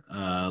there,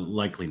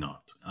 likely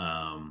not.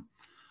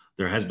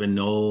 There has been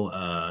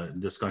no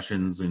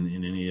discussions in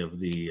any of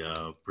the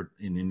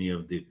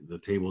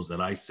tables that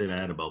I sit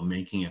at about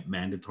making it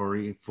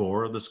mandatory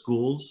for the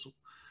schools.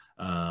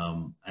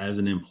 As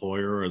an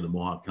employer or the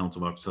Mohawk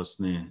Council of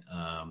Akwesasne,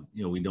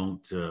 we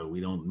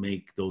don't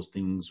make those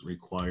things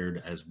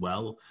required as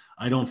well.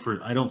 I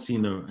don't see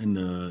in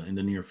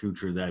the near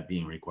future that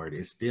being required.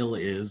 It still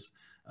is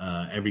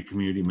every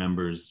community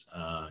member's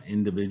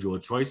individual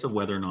choice of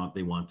whether or not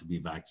they want to be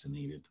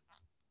vaccinated.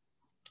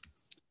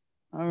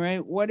 All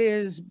right. What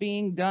is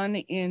being done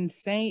in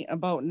Saint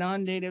about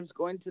non-natives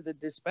going to the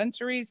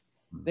dispensaries?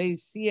 Mm-hmm. They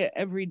see it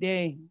every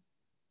day.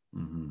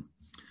 Mm-hmm.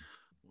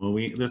 Well,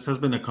 this has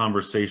been a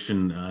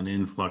conversation, an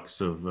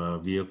influx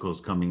of vehicles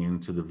coming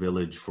into the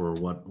village for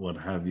what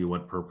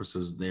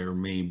purposes there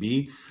may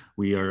be.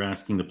 We are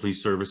asking the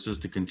police services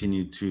to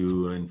continue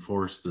to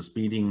enforce the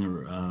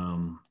speeding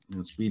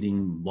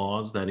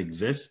laws that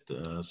exist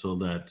so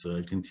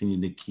that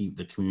continue to keep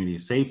the community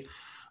safe.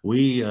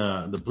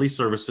 The police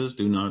services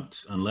do not,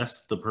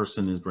 unless the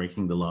person is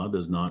breaking the law,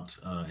 does not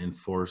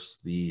enforce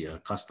the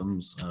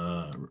customs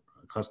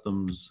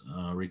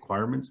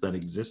requirements that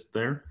exist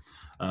there.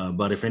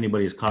 But if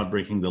anybody is caught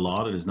breaking the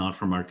law that is not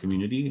from our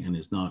community and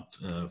is not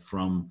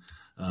from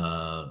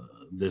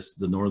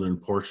the northern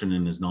portion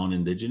and is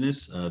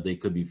non-Indigenous, they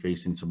could be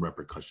facing some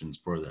repercussions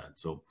for that.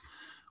 So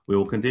we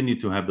will continue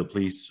to have the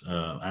police,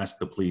 ask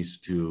the police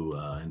to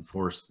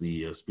enforce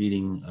the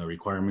speeding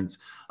requirements.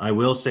 I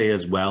will say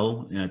as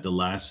well, at the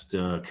last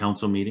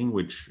council meeting,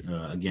 which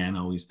again,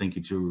 always thank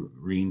you to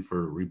Reen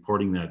for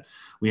reporting that,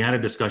 we had a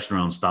discussion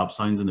around stop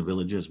signs in the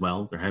village as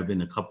well. There have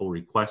been a couple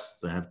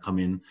requests that have come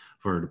in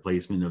for the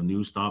placement of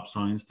new stop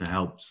signs to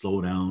help slow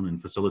down and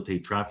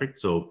facilitate traffic.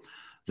 So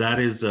that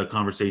is a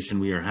conversation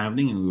we are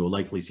having, and we will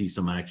likely see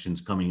some actions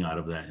coming out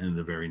of that in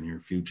the very near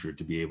future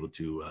to be able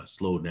to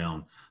slow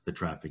down the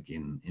traffic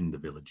in the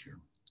village here.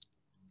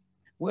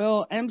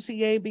 Will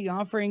MCA be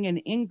offering an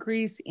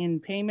increase in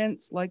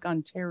payments like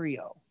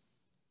Ontario?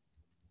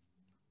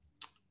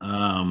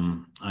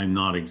 I'm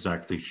not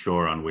exactly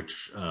sure on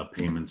which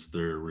payments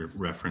they're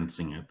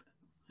referencing it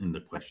in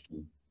the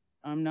question.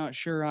 I'm not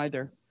sure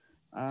either.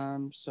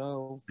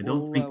 So I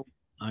don't think.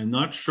 I'm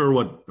not sure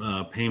what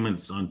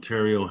payments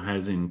Ontario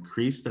has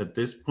increased at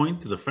this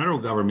point. The federal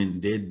government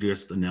did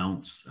just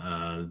announce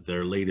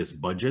their latest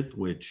budget,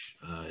 which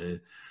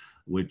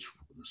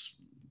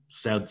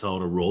sets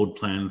out a road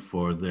plan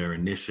for their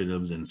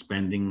initiatives and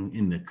spending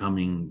in the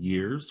coming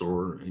years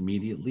or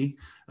immediately.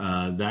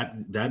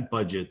 That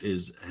budget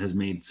has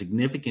made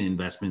significant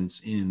investments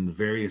in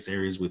various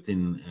areas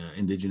within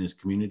Indigenous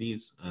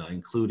communities,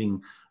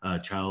 including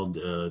child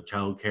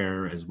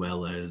care as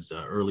well as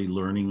early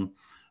learning.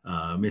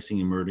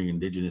 Missing and murdering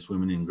Indigenous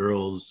women and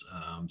girls.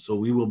 So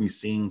we will be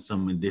seeing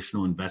some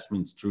additional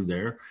investments through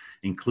there,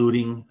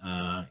 including,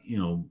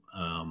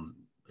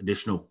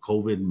 additional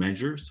COVID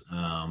measures.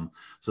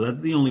 So that's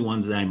the only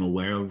ones that I'm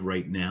aware of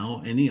right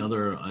now. Any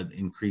other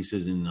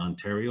increases in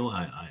Ontario,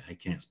 I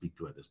can't speak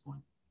to at this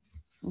point.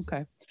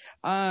 Okay.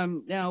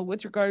 Now,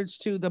 with regards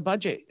to the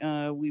budget,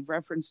 we've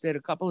referenced it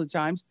a couple of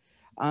times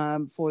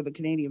for the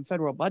Canadian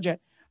federal budget.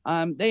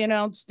 They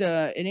announced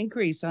an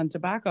increase on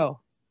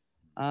tobacco.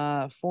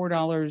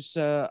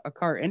 $4 a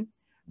carton.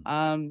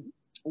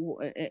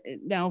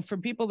 Now, for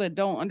people that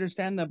don't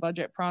understand the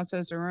budget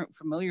process or aren't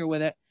familiar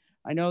with it,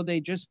 I know they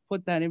just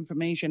put that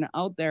information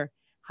out there.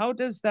 How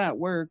does that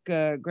work,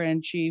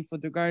 Grand Chief,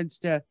 with regards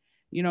to,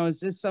 is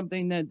this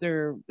something that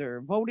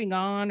they're voting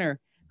on, or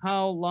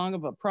how long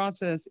of a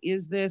process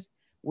is this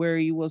where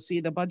you will see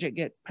the budget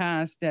get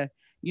passed,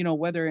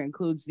 whether it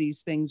includes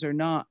these things or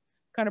not?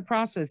 What kind of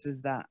process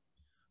is that?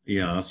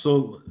 Yeah,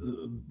 so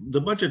the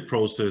budget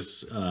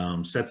process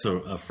sets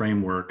a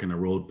framework and a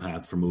road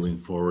path for moving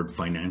forward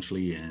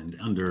financially and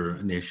under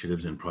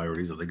initiatives and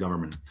priorities of the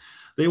government.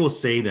 They will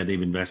say that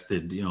they've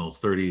invested,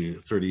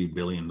 $30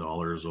 billion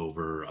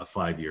over a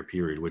 5-year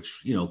period,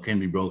 which, can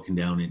be broken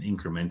down in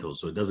incrementals.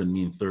 So it doesn't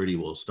mean 30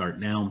 will start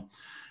now.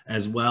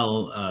 As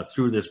well,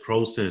 through this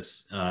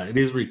process, it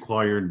is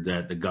required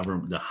that the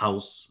government, the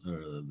House,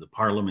 the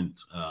Parliament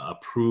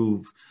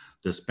approve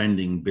the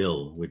spending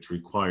bill, which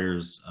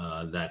requires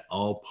that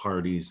all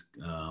parties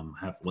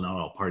have, well, not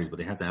all parties, but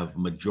they have to have a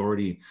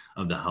majority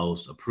of the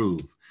House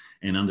approve.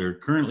 And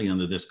currently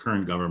under this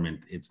current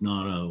government, it's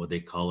not what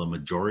they call a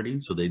majority.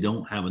 So they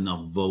don't have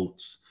enough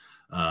votes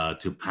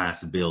to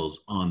pass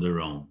bills on their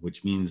own,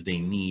 which means they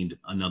need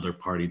another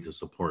party to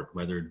support,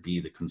 whether it be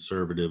the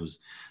Conservatives,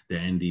 the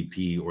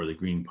NDP, or the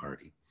Green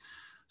Party.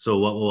 So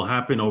what will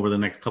happen over the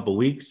next couple of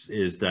weeks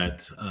is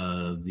that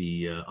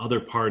the other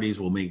parties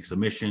will make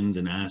submissions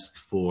and ask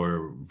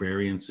for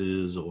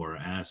variances or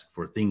ask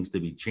for things to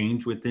be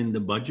changed within the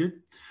budget.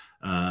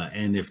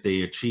 And if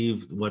they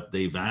achieve what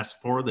they've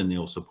asked for, then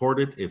they'll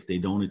support it. If they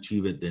don't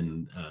achieve it,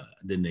 then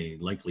they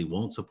likely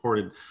won't support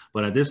it.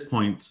 But at this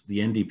point, the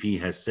NDP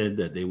has said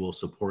that they will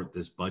support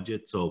this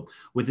budget. So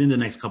within the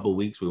next couple of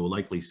weeks, we will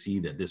likely see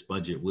that this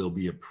budget will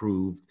be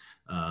approved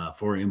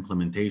for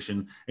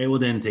implementation. It will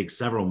then take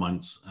several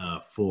months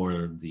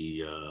for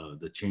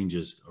the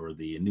changes or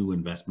the new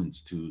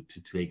investments to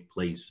take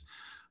place.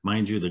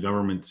 Mind you, the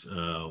government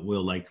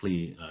will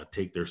likely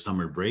take their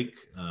summer break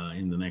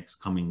in the next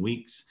coming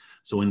weeks.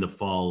 So in the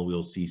fall,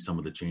 we'll see some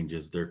of the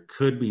changes. There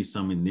could be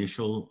some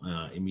initial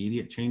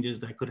immediate changes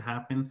that could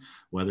happen,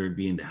 whether it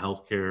be in the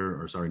healthcare,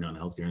 or sorry, not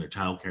healthcare, in the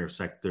childcare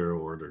sector,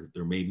 or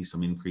there may be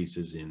some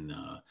increases in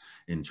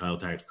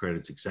child tax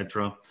credits,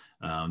 etc.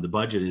 The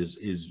budget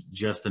is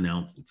just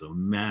announced. It's a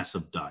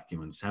massive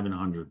document,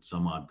 700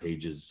 some odd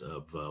pages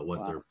of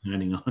what they're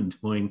planning on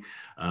doing.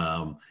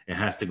 It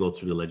has to go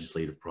through the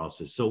legislative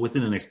process. So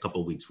within the next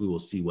couple of weeks, we will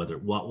see what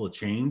will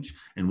change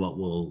and what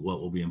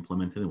will be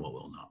implemented and what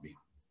will not be.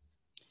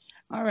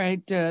 All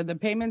right. The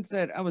payments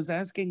that I was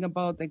asking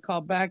about, they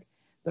called back.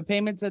 The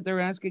payments that they're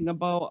asking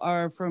about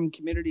are from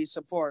community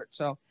support.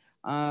 So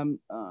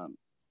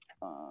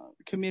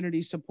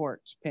community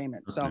support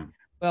payments. Okay. So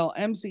will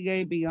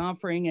MCA be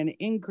offering an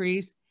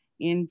increase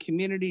in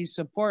community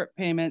support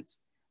payments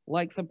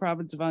like the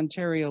province of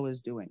Ontario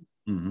is doing?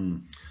 Mm-hmm.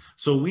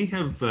 So we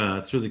have,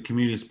 through the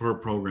community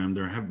support program,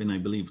 there have been, I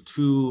believe,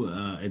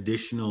 2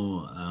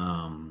 additional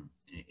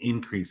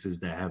increases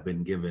that have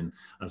been given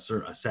a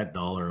set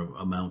dollar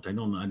amount. I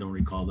don't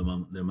recall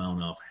the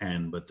amount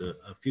offhand, but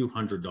a few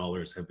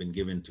 $100s have been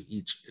given to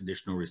each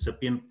additional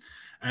recipient.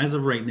 As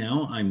of right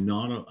now, I'm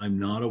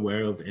not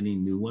aware of any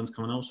new ones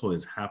coming out. So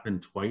it's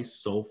happened twice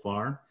so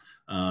far.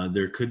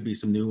 There could be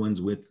some new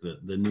ones with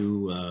the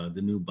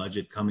new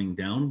budget coming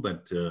down,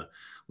 but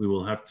we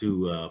will have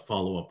to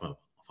follow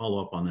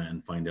up on that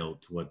and find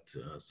out what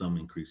some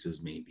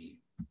increases may be.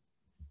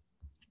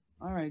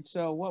 All right,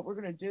 so what we're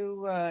going to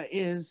do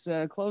is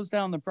close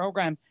down the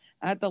program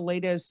at the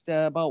latest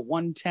about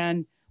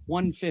 1:10,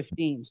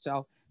 1:15.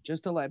 So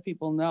just to let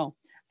people know.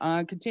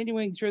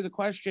 Continuing through the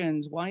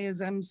questions, why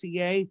is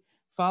MCA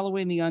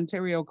following the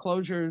Ontario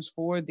closures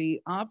for the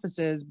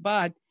offices,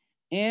 but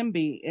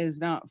AMBI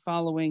is not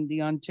following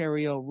the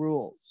Ontario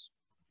rules?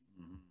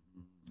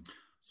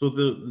 So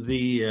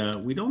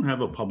we don't have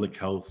a public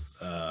health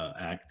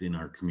act in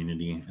our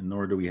community, and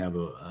nor do we have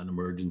an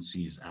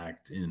emergencies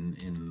act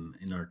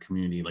in our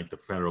community like the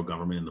federal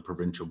government and the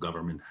provincial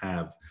government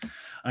have.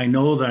 I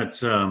know that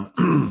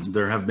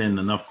there have been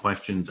enough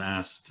questions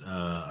asked,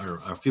 or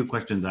a few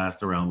questions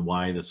asked around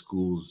why the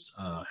schools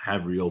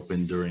have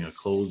reopened during a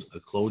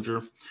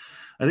closure.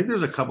 I think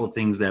there's a couple of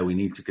things that we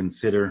need to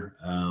consider.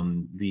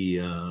 The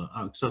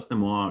Akwesasne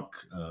Mohawk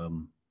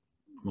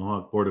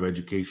Board of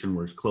Education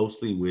works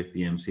closely with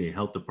the MCA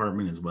Health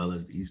Department as well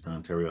as the East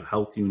Ontario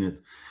Health Unit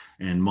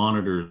and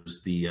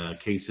monitors the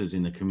cases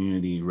in the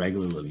community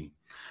regularly.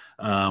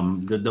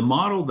 The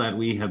model that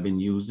we have been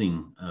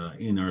using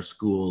in our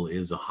school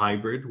is a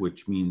hybrid,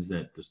 which means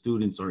that the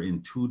students are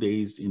in 2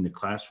 days in the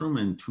classroom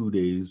and 2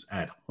 days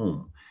at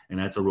home, and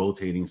that's a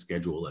rotating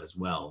schedule as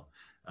well.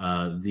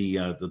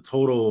 The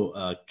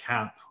total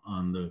cap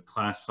on the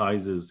class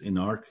sizes in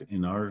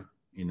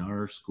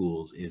our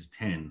schools is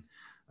 10.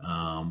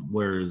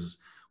 Whereas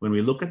when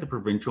we look at the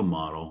provincial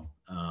model,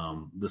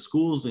 the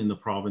schools in the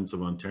province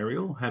of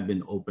Ontario have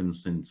been open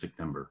since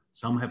September.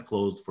 Some have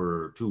closed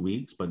for 2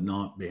 weeks, but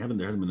there hasn't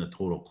been a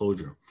total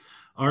closure.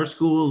 Our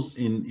schools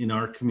in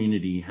our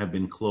community have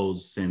been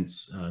closed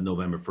since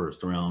November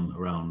 1st,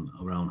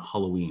 around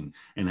Halloween,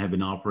 and have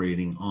been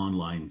operating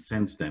online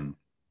since then.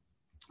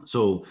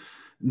 So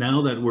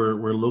now that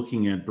we're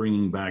looking at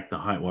bringing back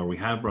we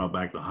have brought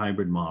back the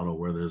hybrid model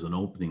where there's an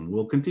opening,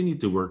 we'll continue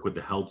to work with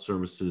the health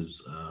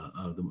services,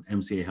 the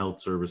MCA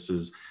Health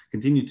Services,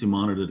 continue to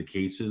monitor the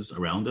cases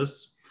around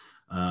us.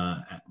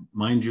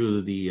 Mind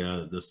you,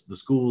 the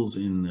schools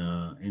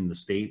in the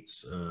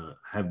States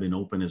have been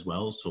open as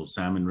well. So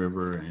Salmon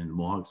River and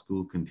Mohawk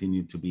School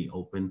continue to be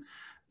open.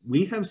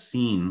 We have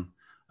seen,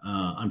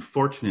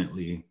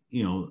 unfortunately,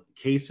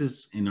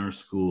 cases in our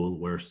school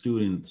where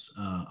students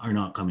are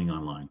not coming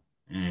online.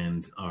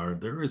 And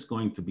there is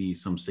going to be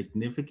some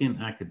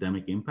significant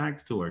academic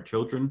impacts to our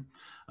children,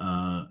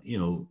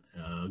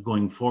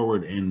 going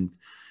forward. And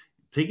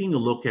taking a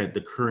look at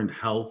the current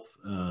health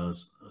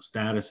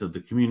status of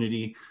the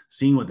community,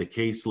 seeing what the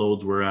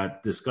caseloads were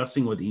at,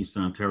 discussing with the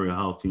Eastern Ontario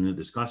Health Unit,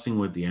 discussing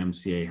with the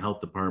MCA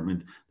Health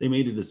Department, they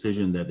made a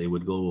decision that they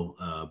would go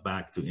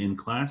back to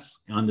in-class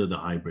under the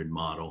hybrid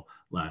model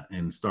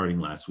and starting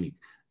last week.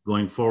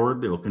 Going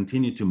forward, they will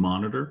continue to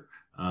monitor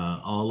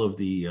all of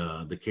the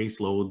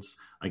caseloads.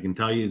 I can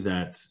tell you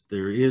that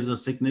there is a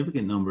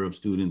significant number of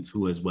students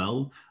who as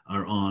well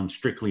are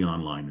strictly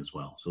online as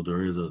well. So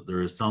there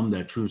is some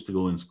that choose to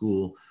go in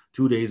school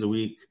 2 days a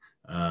week,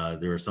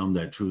 There are some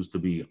that choose to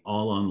be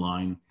all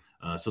online.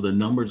 So the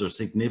numbers are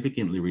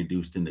significantly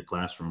reduced in the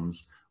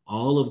classrooms.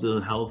 All of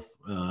the health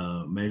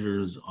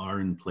measures are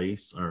in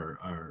place,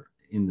 are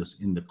in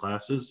the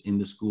classes, in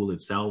the school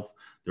itself.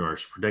 There are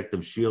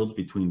protective shields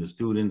between the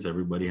students.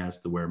 Everybody has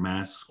to wear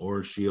masks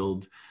or a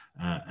shield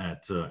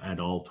at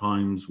all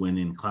times when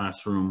in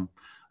classroom.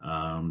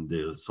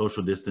 The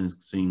social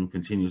distancing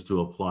continues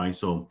to apply.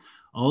 So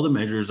all the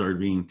measures are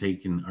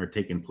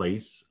taking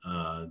place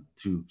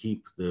to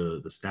keep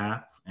the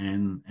staff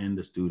and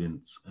the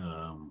students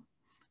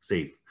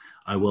safe.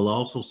 I will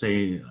also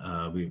say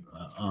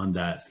on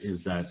that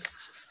is that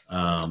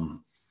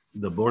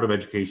the Board of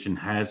Education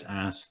has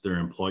asked their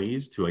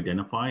employees to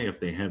identify if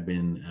they have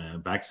been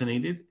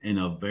vaccinated, and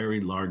a very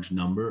large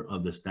number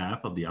of the staff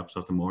of the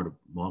Akwesasne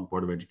Mohawk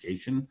Board of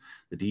Education,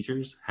 the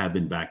teachers, have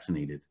been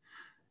vaccinated.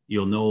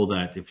 You'll know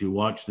that if you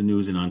watch the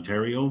news in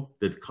Ontario,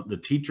 that the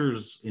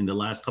teachers in the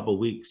last couple of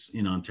weeks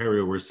in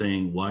Ontario were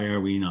saying, why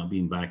are we not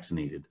being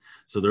vaccinated?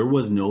 So there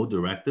was no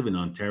directive in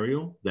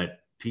Ontario that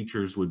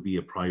teachers would be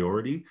a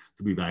priority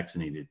to be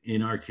vaccinated.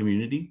 In our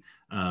community,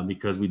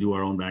 because we do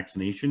our own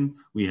vaccination,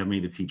 we have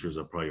made the teachers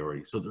a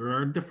priority. So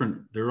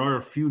there are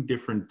a few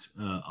different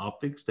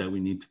optics that we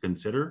need to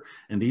consider.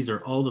 And these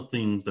are all the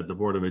things that the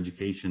Board of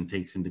Education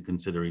takes into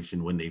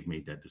consideration when they've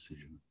made that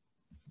decision.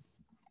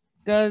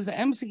 Does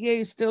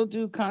MCA still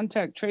do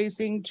contact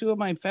tracing? 2 of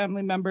my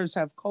family members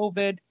have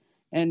COVID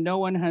and no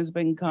one has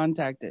been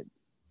contacted.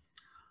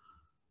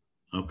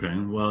 Okay,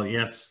 well,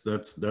 yes,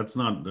 that's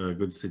not a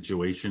good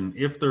situation.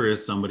 If there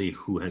is somebody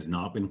who has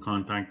not been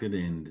contacted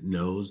and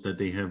knows that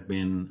they have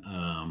been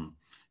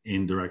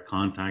in direct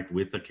contact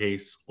with a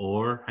case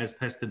or has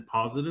tested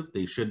positive,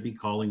 they should be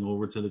calling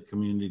over to the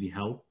community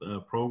health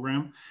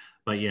program.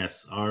 But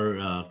yes,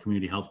 our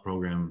community health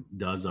program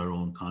does our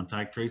own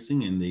contact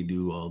tracing, and they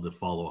do all the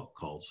follow-up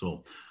calls.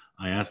 So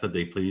I ask that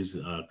they please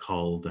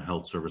call the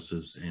health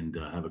services and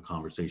have a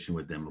conversation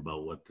with them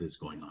about what is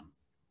going on.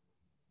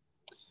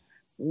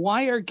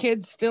 Why are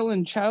kids still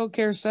in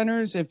childcare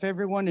centers if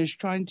everyone is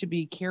trying to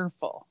be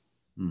careful?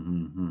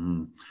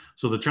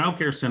 So the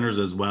childcare centers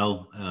as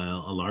well,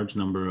 a large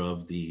number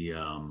of the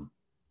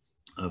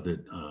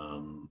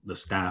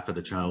staff at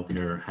the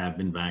childcare have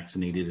been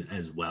vaccinated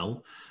as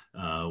well.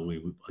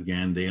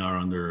 They are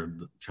under,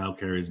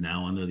 childcare is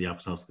now under the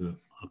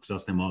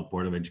Akwesasne Mohawk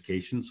Board of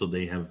Education, so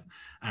they have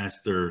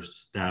asked their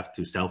staff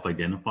to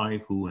self-identify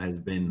who has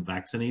been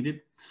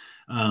vaccinated.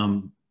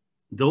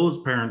 Those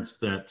parents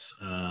that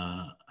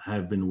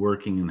have been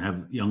working and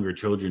have younger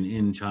children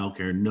in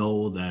childcare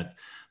know that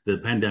the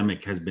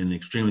pandemic has been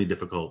extremely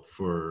difficult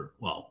for,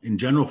 well, in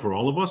general for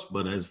all of us,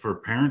 but as for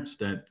parents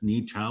that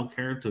need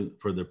childcare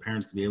for their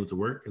parents to be able to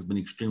work has been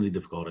extremely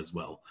difficult as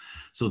well.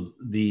 So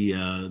the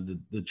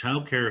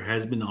childcare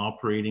has been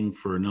operating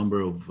for a number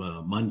of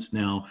months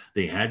now.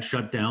 They had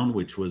shut down,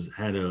 which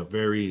had a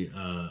very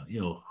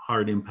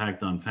hard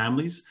impact on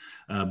families,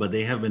 but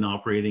they have been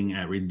operating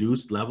at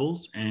reduced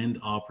levels and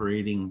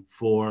operating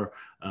for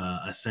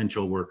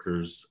essential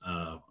workers.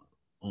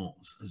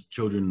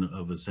 Children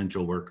of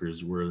essential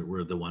workers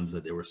were the ones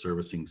that they were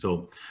servicing.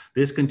 So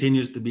this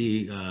continues to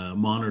be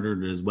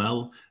monitored as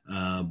well,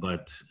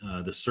 but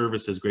the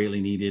service is greatly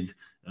needed.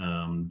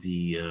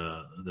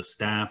 The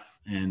staff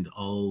and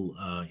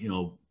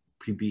all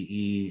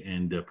PPE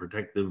and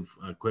protective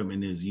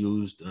equipment is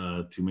used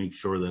to make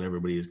sure that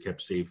everybody is kept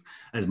safe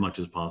as much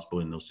as possible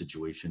in those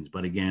situations.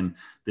 But again,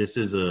 this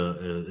is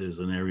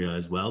an area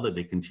as well that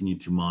they continue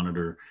to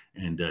monitor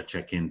and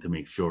check in to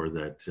make sure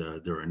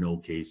that there are no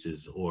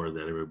cases or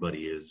that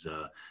everybody is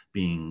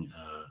being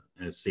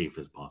as safe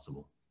as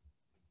possible.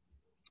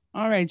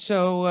 All right,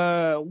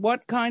 so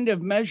what kind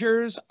of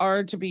measures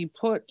are to be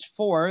put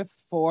forth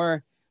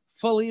for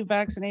fully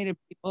vaccinated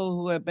people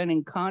who have been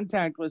in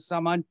contact with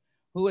someone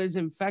who is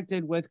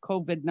infected with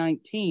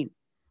COVID-19?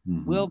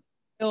 Will they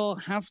still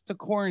have to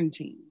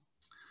quarantine?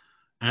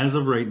 As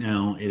of right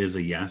now, it is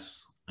a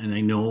yes. And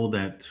I know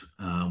that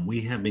we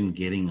have been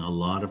getting a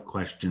lot of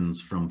questions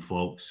from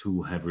folks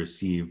who have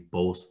received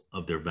both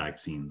of their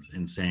vaccines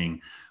and saying,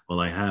 well,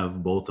 I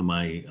have both of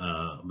my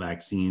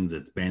vaccines.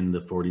 It's been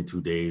the 42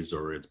 days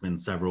or it's been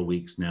several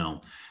weeks now.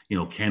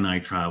 Can I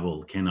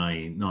travel? Can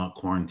I not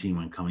quarantine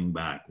when coming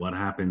back? What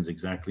happens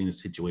exactly in a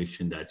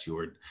situation that you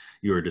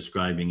were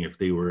describing if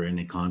they were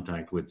in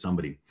contact with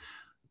somebody?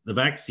 The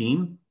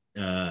vaccine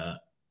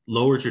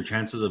lowers your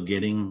chances of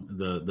getting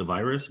the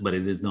virus, but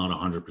it is not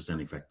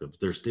 100% effective.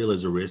 There still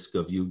is a risk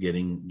of you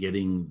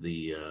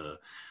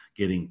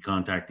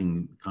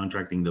contracting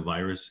the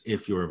virus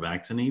if you're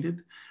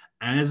vaccinated.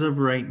 As of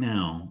right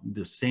now,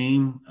 the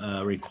same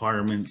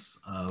requirements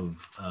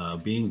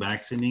of being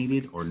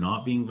vaccinated or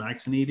not being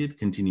vaccinated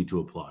continue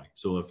to apply.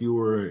 So if you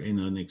were in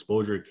an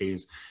exposure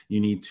case, you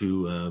need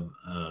to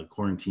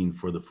quarantine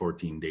for the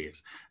 14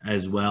 days.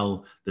 As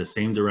well, the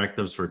same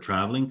directives for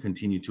traveling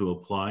continue to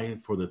apply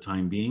for the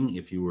time being.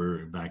 If you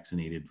were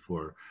vaccinated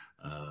for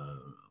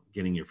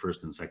getting your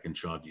first and second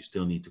shot, you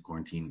still need to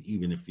quarantine,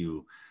 even if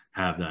you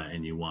have that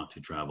and you want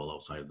to travel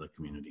outside of the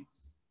community.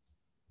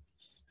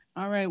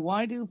 All right.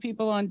 Why do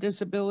people on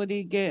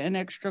disability get an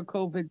extra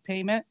COVID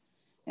payment?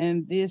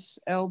 And this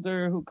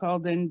elder who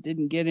called in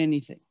didn't get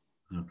anything.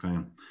 Okay.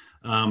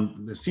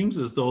 It seems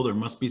as though there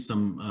must be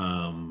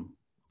some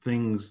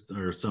things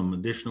or some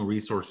additional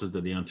resources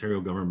that the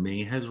Ontario government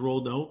may has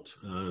rolled out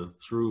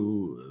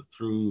through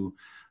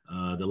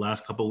the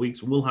last couple of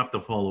weeks. We'll have to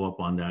follow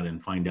up on that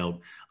and find out.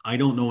 I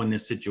don't know in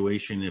this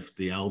situation if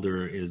the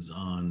elder is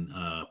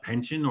on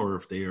pension or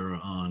if they are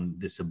on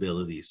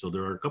disability. So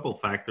there are a couple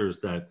of factors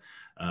that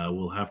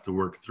we'll have to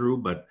work through.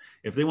 But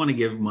if they want to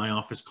give my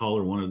office call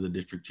or one of the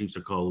district chiefs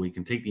a call, we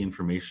can take the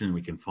information and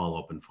we can follow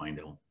up and find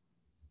out.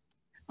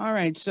 All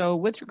right. So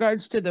with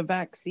regards to the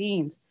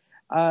vaccines,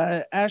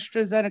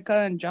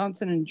 AstraZeneca and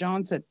Johnson &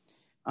 Johnson,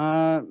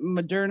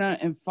 Moderna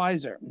and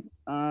Pfizer.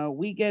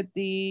 We get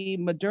the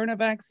Moderna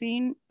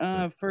vaccine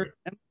for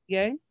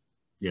MCA.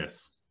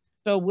 Yes.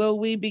 So will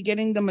we be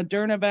getting the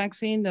Moderna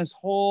vaccine this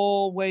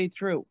whole way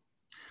through?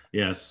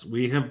 Yes,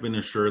 we have been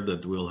assured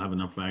that we'll have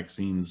enough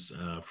vaccines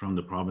from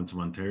the province of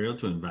Ontario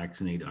to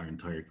vaccinate our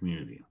entire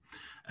community.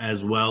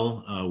 As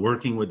well,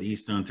 working with the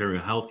Eastern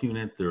Ontario Health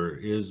Unit, there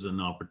is an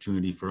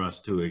opportunity for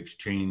us to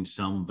exchange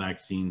some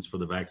vaccines for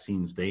the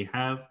vaccines they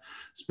have,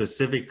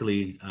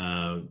 specifically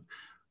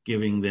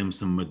giving them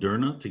some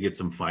Moderna to get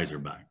some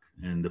Pfizer back.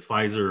 And the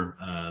Pfizer,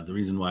 the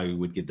reason why we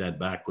would get that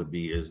back would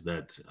be is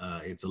that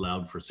it's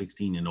allowed for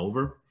 16 and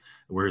over,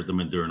 whereas the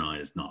Moderna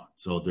is not.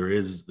 So there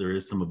is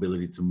some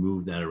ability to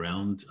move that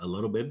around a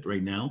little bit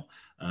right now,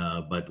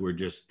 but we're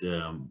just,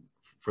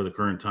 for the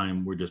current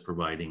time, we're just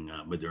providing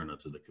Moderna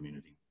to the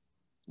community.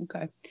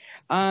 Okay.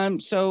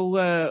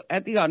 So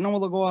at the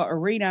Ottawa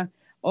Arena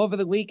over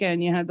the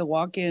weekend, you had the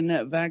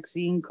walk-in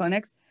vaccine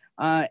clinics.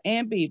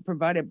 AMBI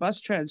provided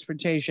bus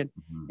transportation.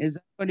 Mm-hmm. Is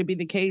that going to be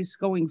the case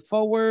going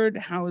forward?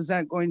 How is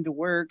that going to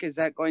work? Is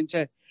that going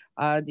to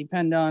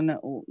depend on,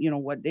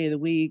 what day of the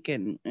week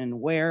and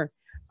where?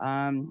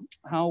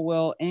 How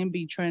will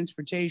AMBI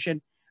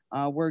transportation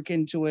work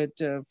into it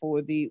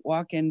for the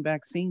walk-in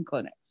vaccine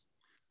clinics?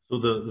 So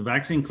the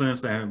vaccine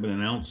clinics that have been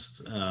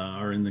announced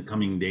are in the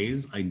coming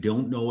days. I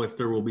don't know if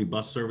there will be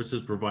bus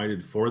services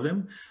provided for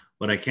them,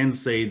 but I can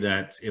say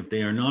that if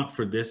they are not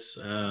for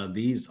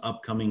these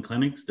upcoming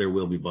clinics, there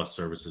will be bus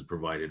services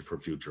provided for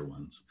future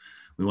ones.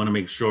 We want to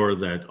make sure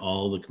that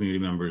all the community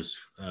members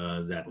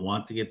that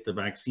want to get the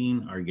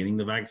vaccine are getting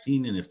the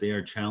vaccine. And if they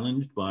are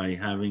challenged by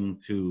having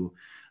to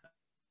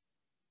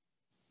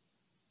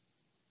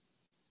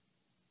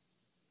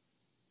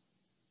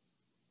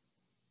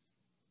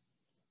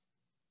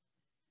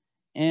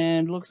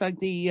And looks like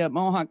the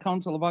Mohawk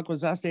Council of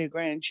Akwesasne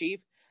Grand Chief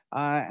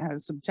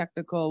has some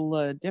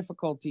technical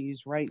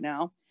difficulties right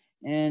now.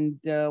 And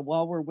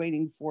while we're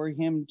waiting for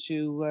him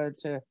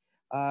to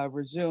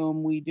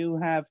resume, we do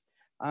have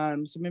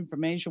some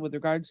information with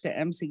regards to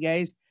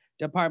MCA's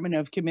Department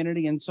of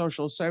Community and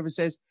Social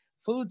Services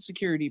Food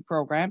Security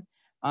Program,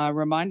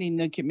 reminding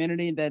the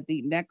community that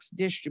the next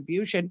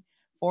distribution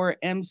for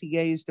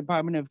MCA's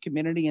Department of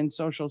Community and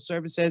Social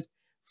Services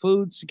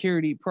Food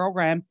Security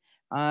Program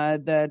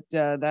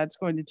that's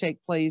going to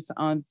take place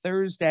on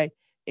Thursday,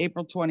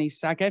 April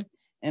 22nd.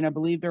 And I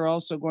believe they're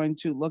also going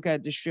to look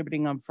at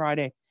distributing on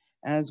Friday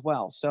as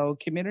well. So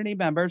community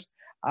members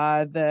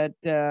that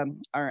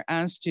are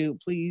asked to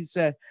please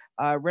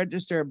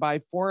register by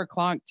 4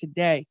 o'clock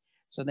today.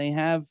 So they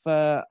have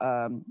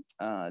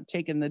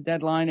taken the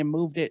deadline and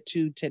moved it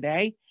to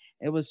today.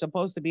 It was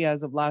supposed to be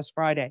as of last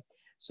Friday.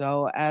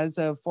 So as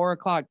of 4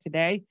 o'clock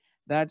today,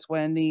 that's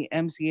when the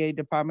MCA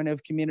Department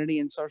of Community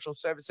and Social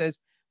Services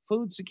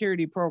Food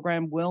Security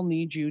Program will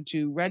need you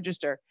to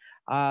register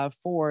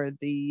for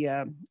the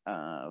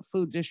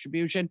food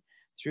distribution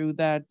through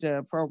that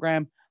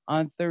program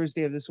on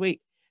Thursday of this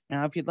week.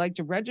 Now, if you'd like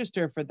to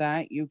register for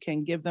that, you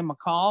can give them a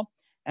call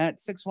at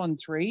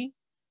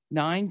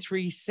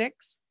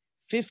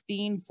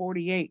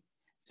 613-936-1548,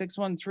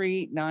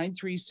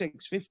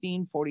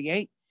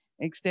 613-936-1548,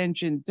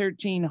 extension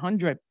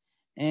 1300.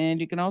 And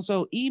you can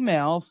also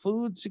email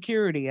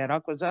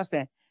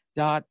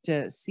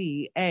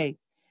foodsecurity@akwesasne.ca.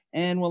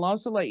 And we'll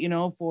also let you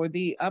know for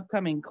the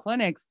upcoming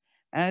clinics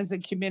as a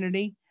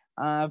community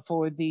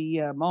for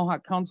the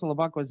Mohawk Council of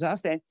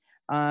Akwesasne,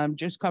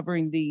 just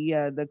covering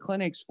the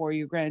clinics for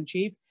you, Grand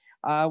Chief.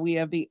 We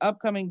have the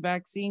upcoming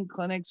vaccine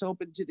clinics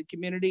open to the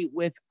community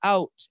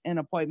without an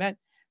appointment.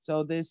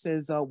 So this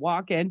is a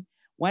walk-in.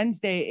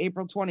 Wednesday,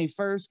 April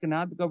 21st,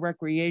 Kanadago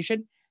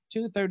Recreation,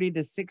 2:30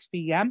 to 6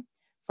 p.m.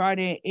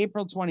 Friday,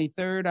 April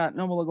 23rd at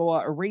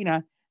Nomalagoa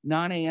Arena,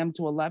 9 a.m.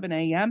 to 11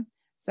 a.m.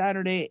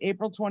 Saturday,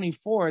 April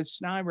 24th,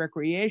 Snai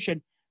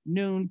Recreation,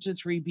 noon to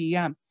 3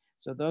 p.m.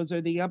 So those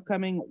are the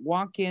upcoming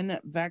walk-in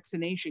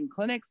vaccination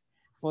clinics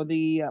for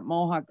the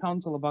Mohawk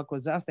Council of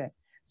Akwesasne.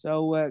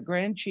 So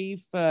Grand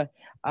Chief,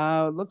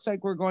 looks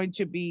like we're going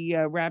to be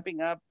wrapping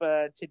up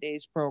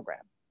today's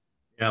program.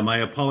 Yeah, my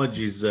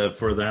apologies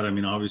for that. I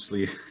mean,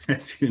 obviously,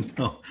 as you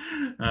know,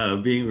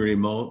 being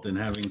remote and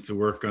having to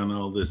work on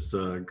all this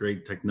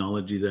great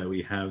technology that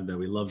we have that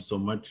we love so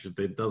much,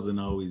 it doesn't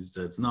always,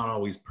 it's not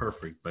always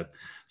perfect. But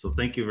so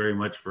thank you very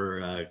much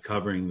for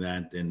covering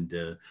that. And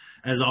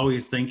as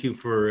always, thank you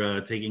for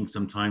taking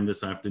some time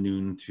this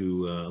afternoon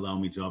to allow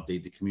me to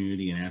update the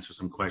community and answer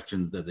some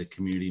questions that the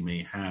community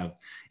may have.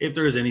 If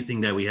there is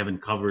anything that we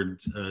haven't covered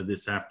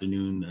this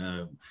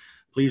afternoon,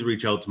 please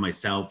reach out to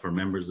myself or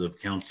members of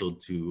council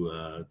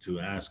to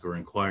ask or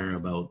inquire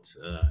about,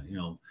 you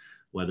know,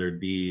 whether it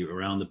be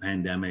around the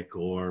pandemic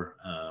or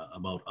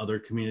about other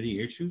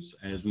community issues.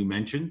 As we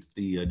mentioned,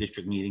 the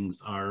district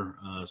meetings are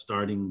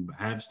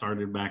have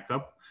started back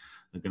up.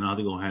 The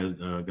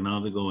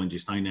Ganadigo and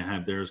Gestaina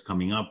have theirs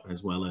coming up,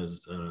 as well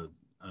as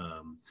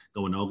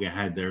Gowanoga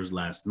had theirs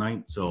last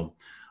night. So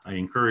I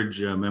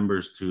encourage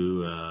members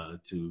to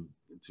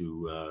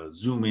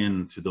zoom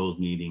in to those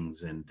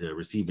meetings and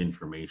receive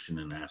information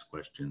and ask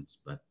questions.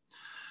 But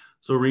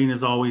so, Reen,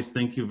 as always,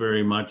 thank you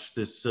very much.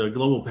 This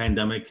global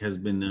pandemic has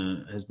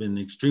been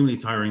extremely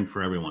tiring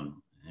for everyone,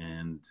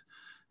 and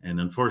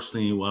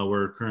unfortunately, while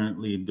we're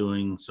currently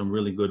doing some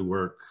really good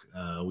work,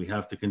 we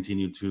have to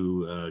continue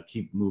to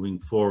keep moving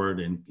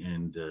forward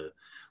and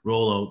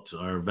roll out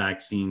our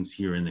vaccines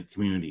here in the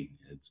community.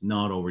 It's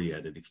not over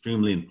yet. It's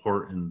extremely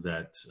important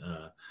that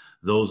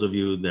those of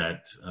you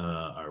that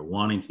are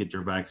wanting to get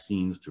your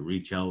vaccines to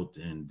reach out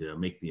and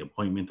make the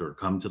appointment or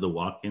come to the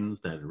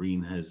walk-ins that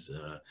Reen has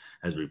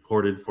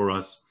reported for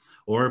us.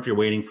 Or if you're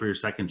waiting for your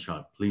second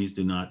shot, please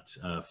do not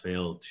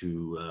fail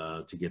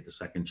to get the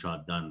second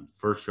shot done.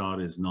 First shot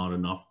is not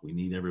enough. We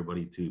need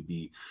everybody to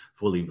be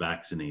fully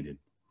vaccinated.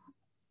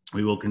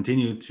 We will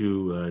continue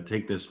to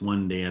take this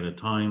one day at a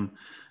time,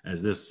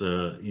 as this,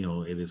 you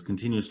know, it is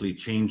continuously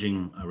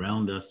changing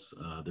around us.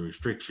 The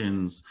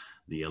restrictions,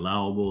 the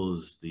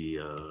allowables, the,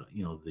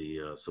 you know,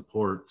 the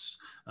supports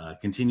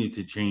continue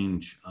to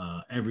change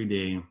every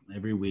day,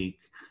 every week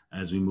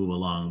as we move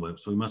along.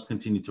 So we must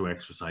continue to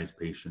exercise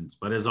patience.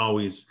 But as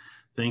always,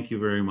 thank you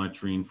very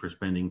much, Reen, for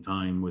spending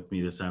time with me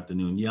this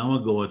afternoon.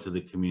 Yamagoa to the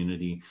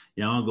community,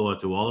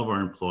 Yamagoa to all of our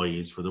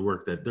employees for the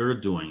work that they're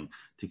doing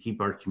to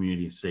keep our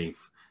community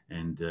safe.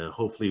 And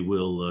hopefully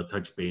we'll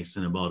touch base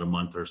in about a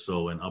month or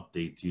so and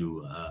update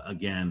you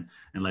again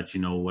and let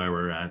you know where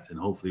we're at. And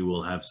hopefully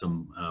we'll have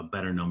some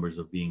better numbers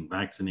of being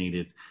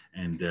vaccinated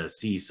and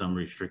see some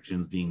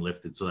restrictions being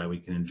lifted so that we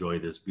can enjoy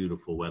this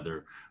beautiful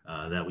weather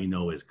that we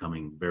know is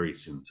coming very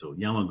soon. So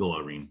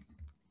Yamagoa, Reen.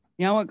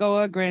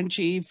 Yamagoa, Grand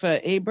Chief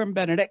Abram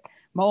Benedict,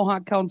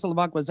 Mohawk Council of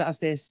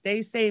Akwesasne.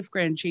 Stay safe,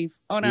 Grand Chief.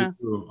 Ona.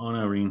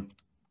 Ona, Reen.